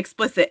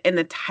explicit in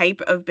the type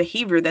of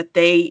behavior that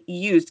they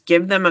used.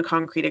 Give them a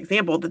concrete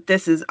example that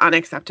this is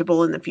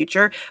unacceptable in the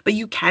future, but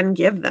you can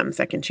give them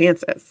second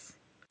chances.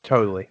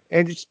 Totally.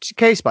 And it's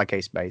case by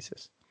case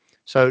basis.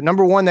 So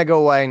number one, they go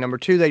away. Number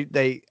two,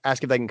 they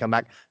ask if they can come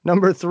back.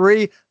 Number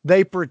three,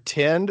 they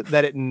pretend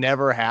that it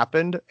never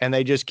happened and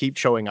they just keep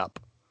showing up.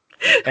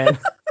 And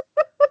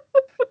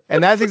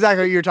and that's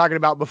exactly what you were talking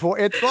about before.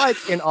 It's like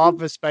in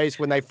Office Space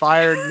when they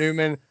fired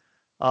Newman,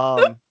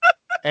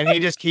 and he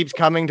just keeps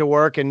coming to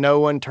work and no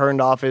one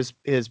turned off his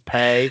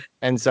pay.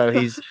 And so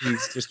he's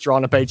just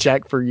drawn a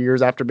paycheck for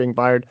years after being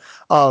fired.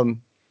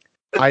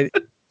 I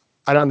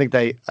don't think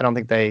they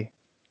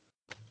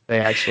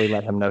actually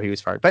let him know he was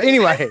fired. But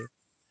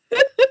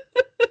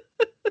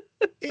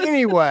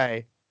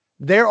anyway,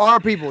 there are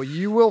people,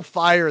 you will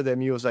fire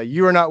them. You will say,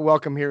 you are not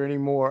welcome here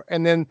anymore.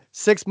 And then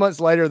 6 months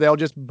later, they'll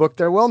just book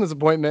their wellness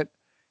appointment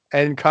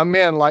and come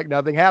in like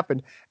nothing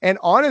happened. And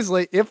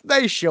honestly, if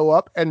they show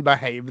up and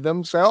behave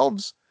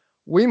themselves,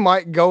 we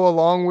might go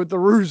along with the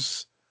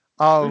ruse.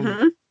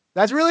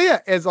 That's really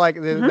it. It's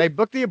like they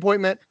booked the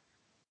appointment.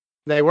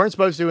 They weren't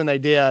supposed to, and they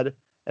did.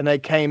 And they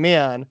came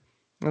in. And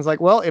it's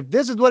like, well, if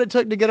this is what it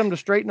took to get them to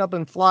straighten up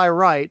and fly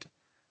right,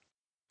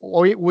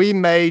 we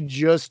may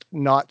just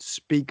not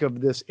speak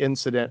of this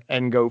incident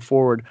and go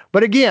forward.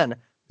 But again,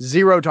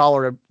 zero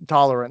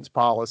tolerance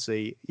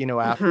policy,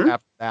 after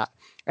that.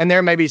 And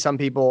there may be some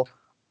people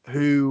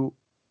who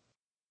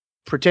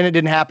pretend it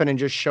didn't happen and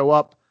just show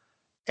up,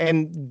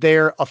 and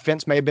their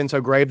offense may have been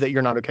so grave that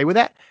you're not okay with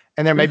that.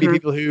 And there may be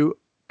people who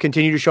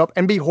continue to show up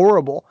and be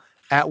horrible,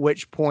 at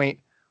which point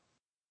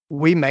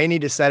we may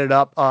need to set it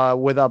up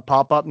with a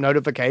pop-up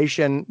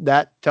notification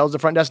that tells the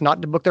front desk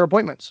not to book their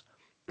appointments.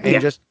 And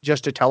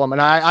just to tell them.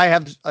 And I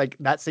have, like,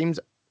 that seems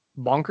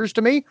bonkers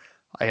to me.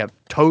 I have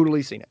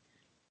totally seen it.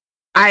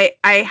 I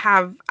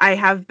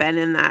have been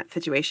in that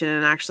situation,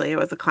 and actually it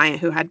was a client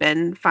who had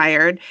been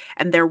fired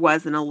and there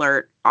was an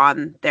alert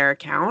on their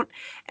account,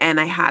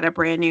 and I had a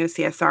brand new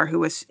CSR who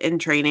was in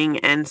training,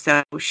 and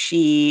so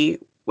she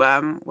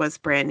was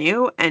brand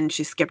new and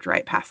she skipped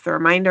right past the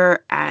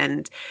reminder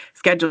and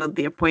scheduled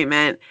the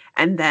appointment,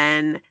 and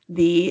then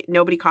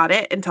nobody caught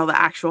it until the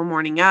actual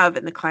morning of,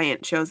 and the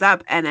client shows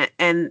up, and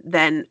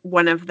then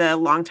one of the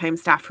longtime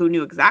staff who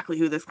knew exactly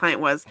who this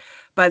client was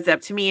buzzed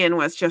up to me and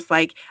was just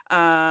like,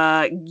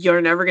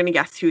 you're never going to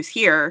guess who's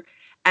here.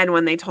 And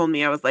when they told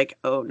me, I was like,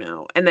 oh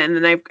no. And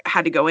then I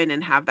had to go in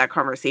and have that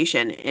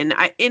conversation in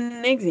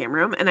an exam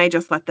room. And I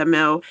just let them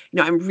know,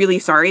 I'm really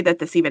sorry that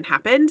this even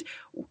happened.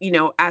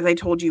 As I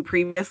told you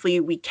previously,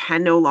 we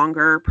can no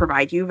longer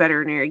provide you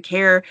veterinary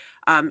care.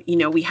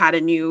 We had a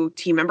new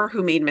team member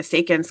who made a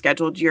mistake and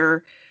scheduled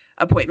your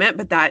appointment,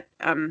 but that,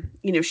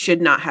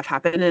 should not have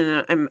happened.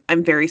 And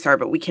I'm very sorry,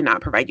 but we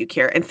cannot provide you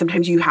care. And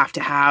sometimes you have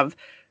to have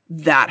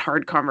that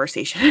hard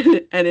conversation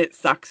and it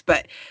sucks.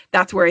 But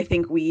that's where I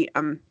think we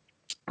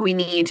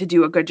need to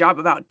do a good job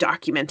about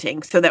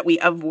documenting so that we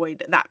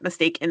avoid that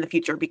mistake in the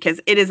future,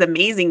 because it is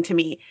amazing to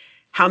me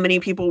how many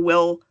people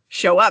will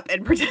show up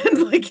and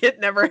pretend like it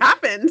never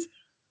happened.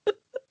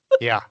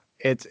 Yeah,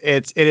 it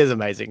is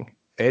amazing.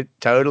 It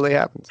totally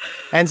happens.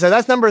 And so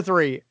that's number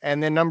 3.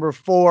 And then number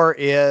 4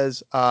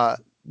 is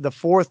the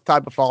fourth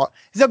type of fallout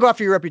is they'll go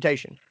after your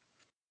reputation.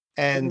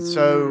 And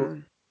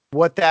so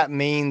what that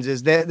means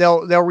is that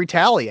they'll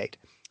retaliate.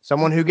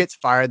 Someone who gets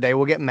fired, they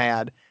will get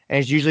mad. And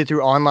it's usually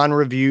through online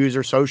reviews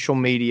or social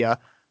media.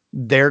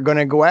 They're going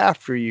to go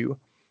after you,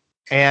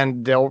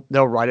 and they'll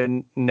write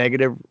a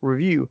negative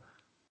review.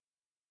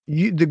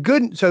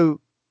 So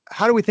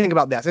how do we think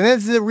about this? And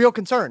this is a real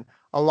concern.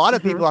 A lot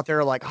of people out there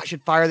are like, I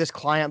should fire this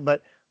client,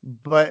 but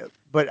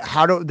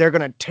they're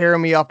going to tear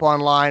me up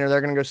online, or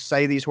they're going to go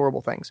say these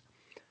horrible things.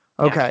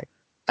 Okay.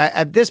 Yeah.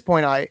 At this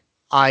point,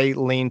 I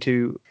lean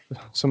to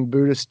some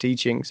Buddhist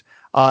teachings,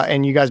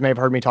 and you guys may have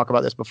heard me talk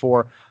about this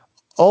before.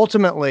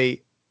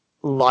 Ultimately,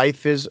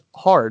 life is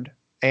hard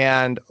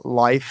and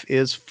life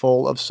is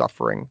full of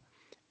suffering.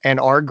 And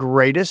our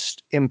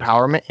greatest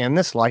empowerment in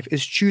this life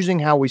is choosing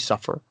how we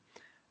suffer.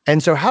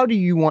 And so how do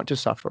you want to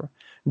suffer?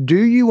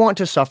 Do you want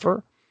to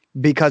suffer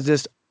because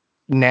this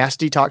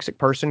nasty, toxic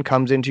person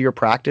comes into your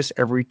practice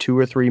every 2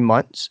 or 3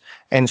 months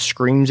and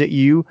screams at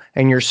you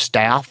and your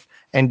staff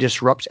and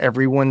disrupts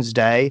everyone's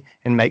day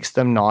and makes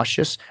them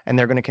nauseous, and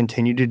they're going to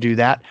continue to do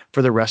that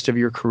for the rest of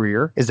your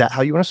career? Is that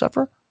how you want to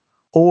suffer?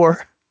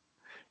 Or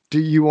do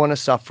you want to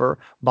suffer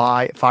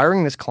by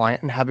firing this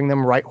client and having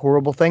them write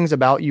horrible things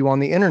about you on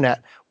the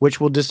internet,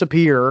 which will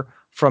disappear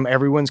from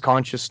everyone's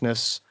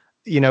consciousness,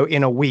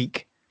 in a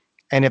week?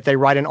 And if they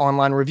write an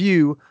online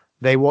review,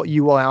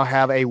 you will now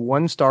have a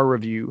 1-star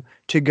review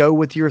to go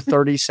with your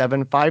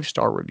 37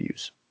 5-star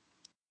reviews,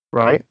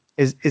 right?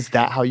 Is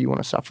that how you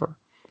want to suffer?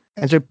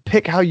 And so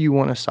pick how you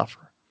want to suffer.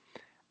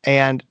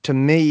 And to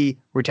me,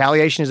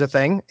 retaliation is a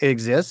thing. It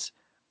exists.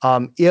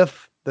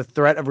 If the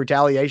threat of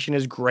retaliation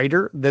is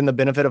greater than the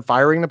benefit of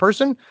firing the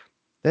person,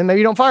 then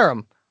maybe you don't fire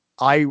them.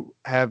 I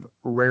have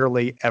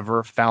rarely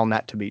ever found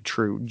that to be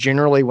true.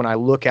 Generally, when I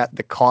look at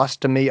the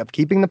cost to me of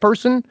keeping the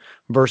person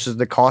versus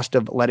the cost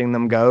of letting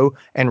them go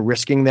and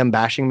risking them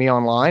bashing me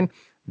online,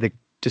 the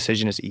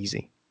decision is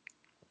easy.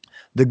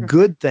 The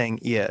good thing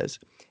is,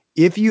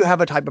 if you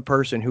have a type of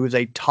person who is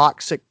a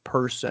toxic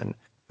person,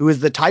 who is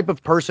the type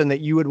of person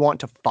that you would want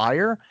to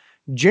fire,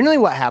 generally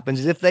what happens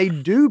is if they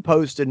do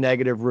post a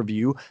negative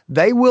review,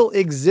 they will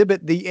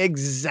exhibit the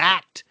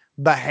exact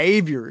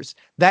behaviors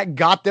that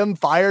got them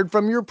fired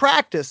from your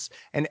practice.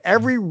 And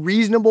every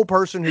reasonable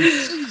person who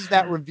sees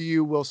that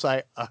review will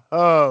say,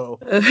 oh,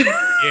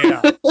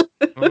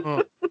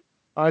 yeah,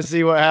 I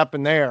see what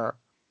happened there.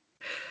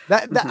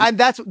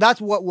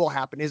 That's what will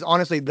happen is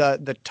honestly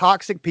the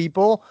toxic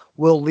people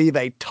will leave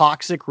a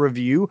toxic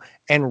review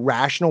and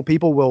rational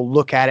people will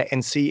look at it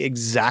and see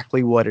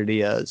exactly what it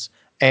is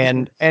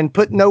and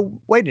put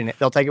no weight in it.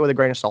 They'll take it with a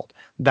grain of salt.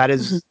 That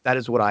is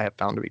what I have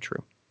found to be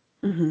true.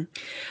 Mm-hmm.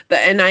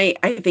 And I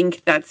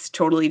think that's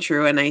totally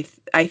true. And I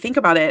think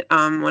about it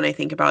when I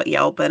think about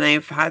Yelp, and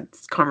I've had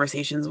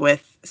conversations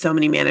with so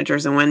many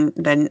managers, and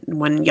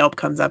when Yelp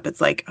comes up, it's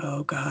like,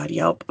 oh God,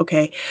 Yelp.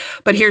 Okay.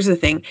 But here's the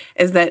thing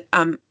is that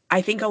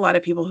I think a lot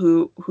of people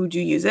who do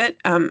use it,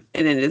 and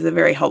it is a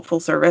very helpful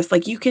service.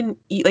 Like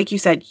like you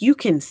said, you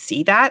can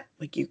see that,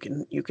 like you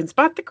can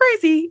spot the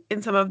crazy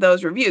in some of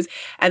those reviews.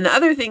 And the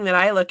other thing that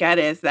I look at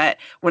is that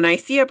when I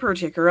see a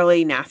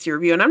particularly nasty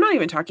review, and I'm not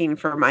even talking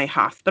for my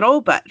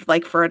hospital, but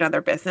like for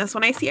another business,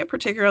 when I see a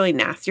particularly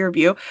nasty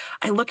review,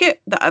 I look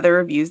at the other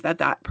reviews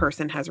that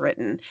person has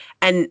written.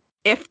 And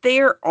if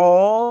they're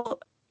all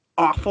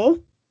awful,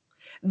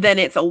 then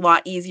it's a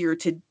lot easier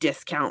to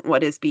discount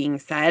what is being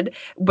said.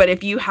 But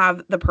if you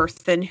have the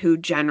person who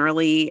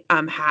generally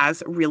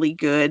has really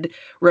good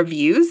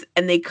reviews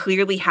and they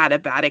clearly had a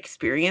bad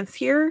experience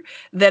here,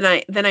 then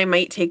I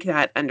might take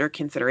that under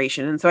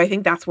consideration. And so I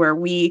think that's where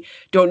we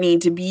don't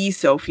need to be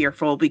so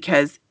fearful,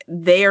 because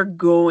they are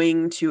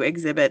going to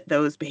exhibit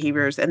those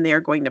behaviors and they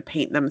are going to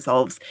paint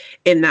themselves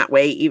in that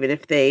way, even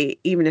if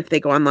they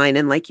go online.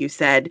 And like you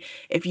said,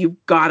 if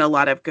you've got a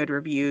lot of good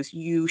reviews,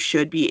 you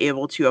should be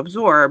able to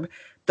absorb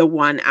the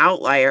one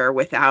outlier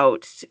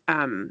without,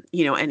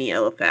 any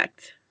ill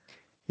effect.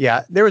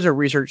 Yeah, there was a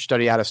research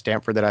study out of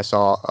Stanford that I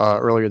saw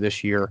earlier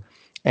this year.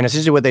 And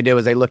essentially what they did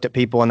was they looked at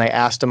people and they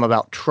asked them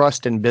about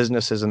trust in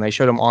businesses and they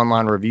showed them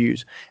online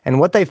reviews. And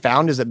what they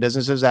found is that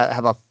businesses that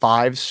have a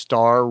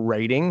 5-star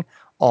rating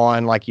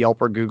on like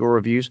Yelp or Google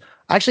reviews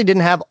actually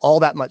didn't have all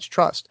that much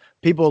trust.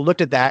 People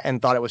looked at that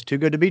and thought it was too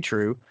good to be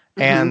true.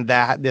 And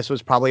that this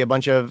was probably a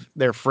bunch of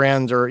their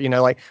friends or,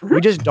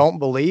 we just don't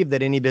believe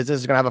that any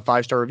business is going to have a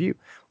 5-star review.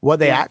 What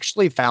they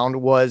actually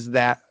found was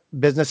that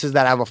businesses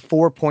that have a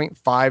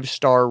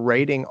 4.5-star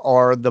rating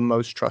are the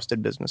most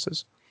trusted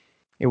businesses.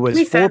 It was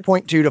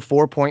 4.2 to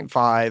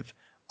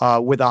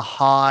 4.5 with a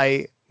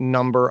high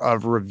number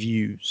of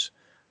reviews.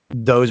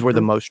 Those were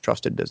the most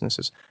trusted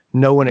businesses.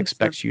 No one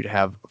expects you to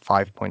have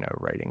 5.0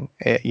 rating.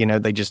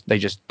 They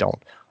just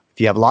don't. If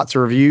you have lots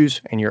of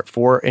reviews and you're at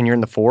 4 and you're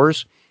in the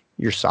 4s,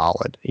 you're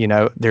solid.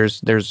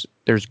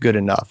 There's good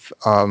enough.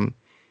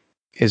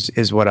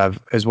 Is what I've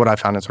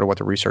found and sort of what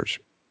the research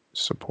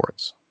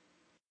supports.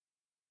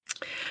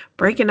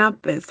 Breaking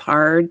up is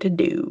hard to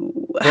do.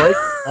 Breaking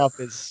up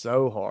is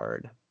so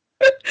hard.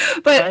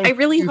 But I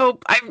really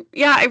hope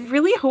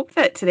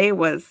that today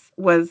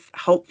was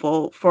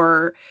helpful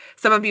for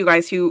some of you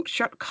guys who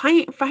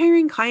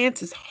firing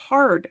clients is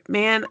hard,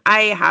 man.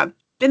 I have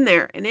been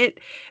there, and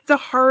it's a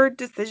hard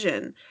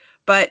decision,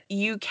 but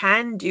you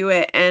can do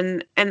it,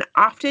 and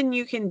often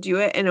you can do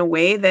it in a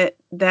way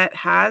that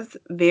has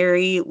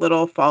very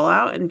little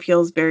fallout and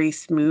feels very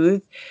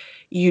smooth.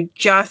 You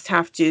just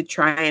have to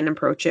try and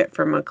approach it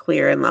from a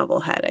clear and level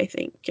head, I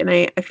think. And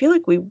I feel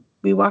like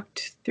we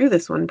walked through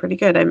this one pretty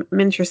good. I'm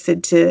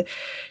interested to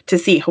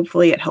see.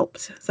 Hopefully it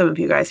helped some of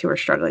you guys who are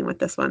struggling with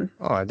this one.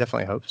 Oh, I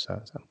definitely hope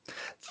so.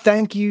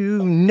 Thank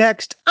you.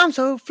 Next, I'm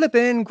so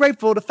flippin'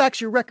 grateful to fax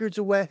your records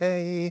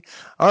away.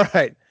 All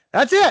right.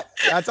 That's it.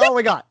 That's all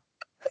we got.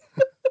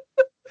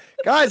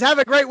 Guys, have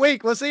a great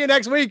week. We'll see you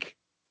next week.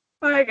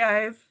 Bye,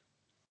 guys.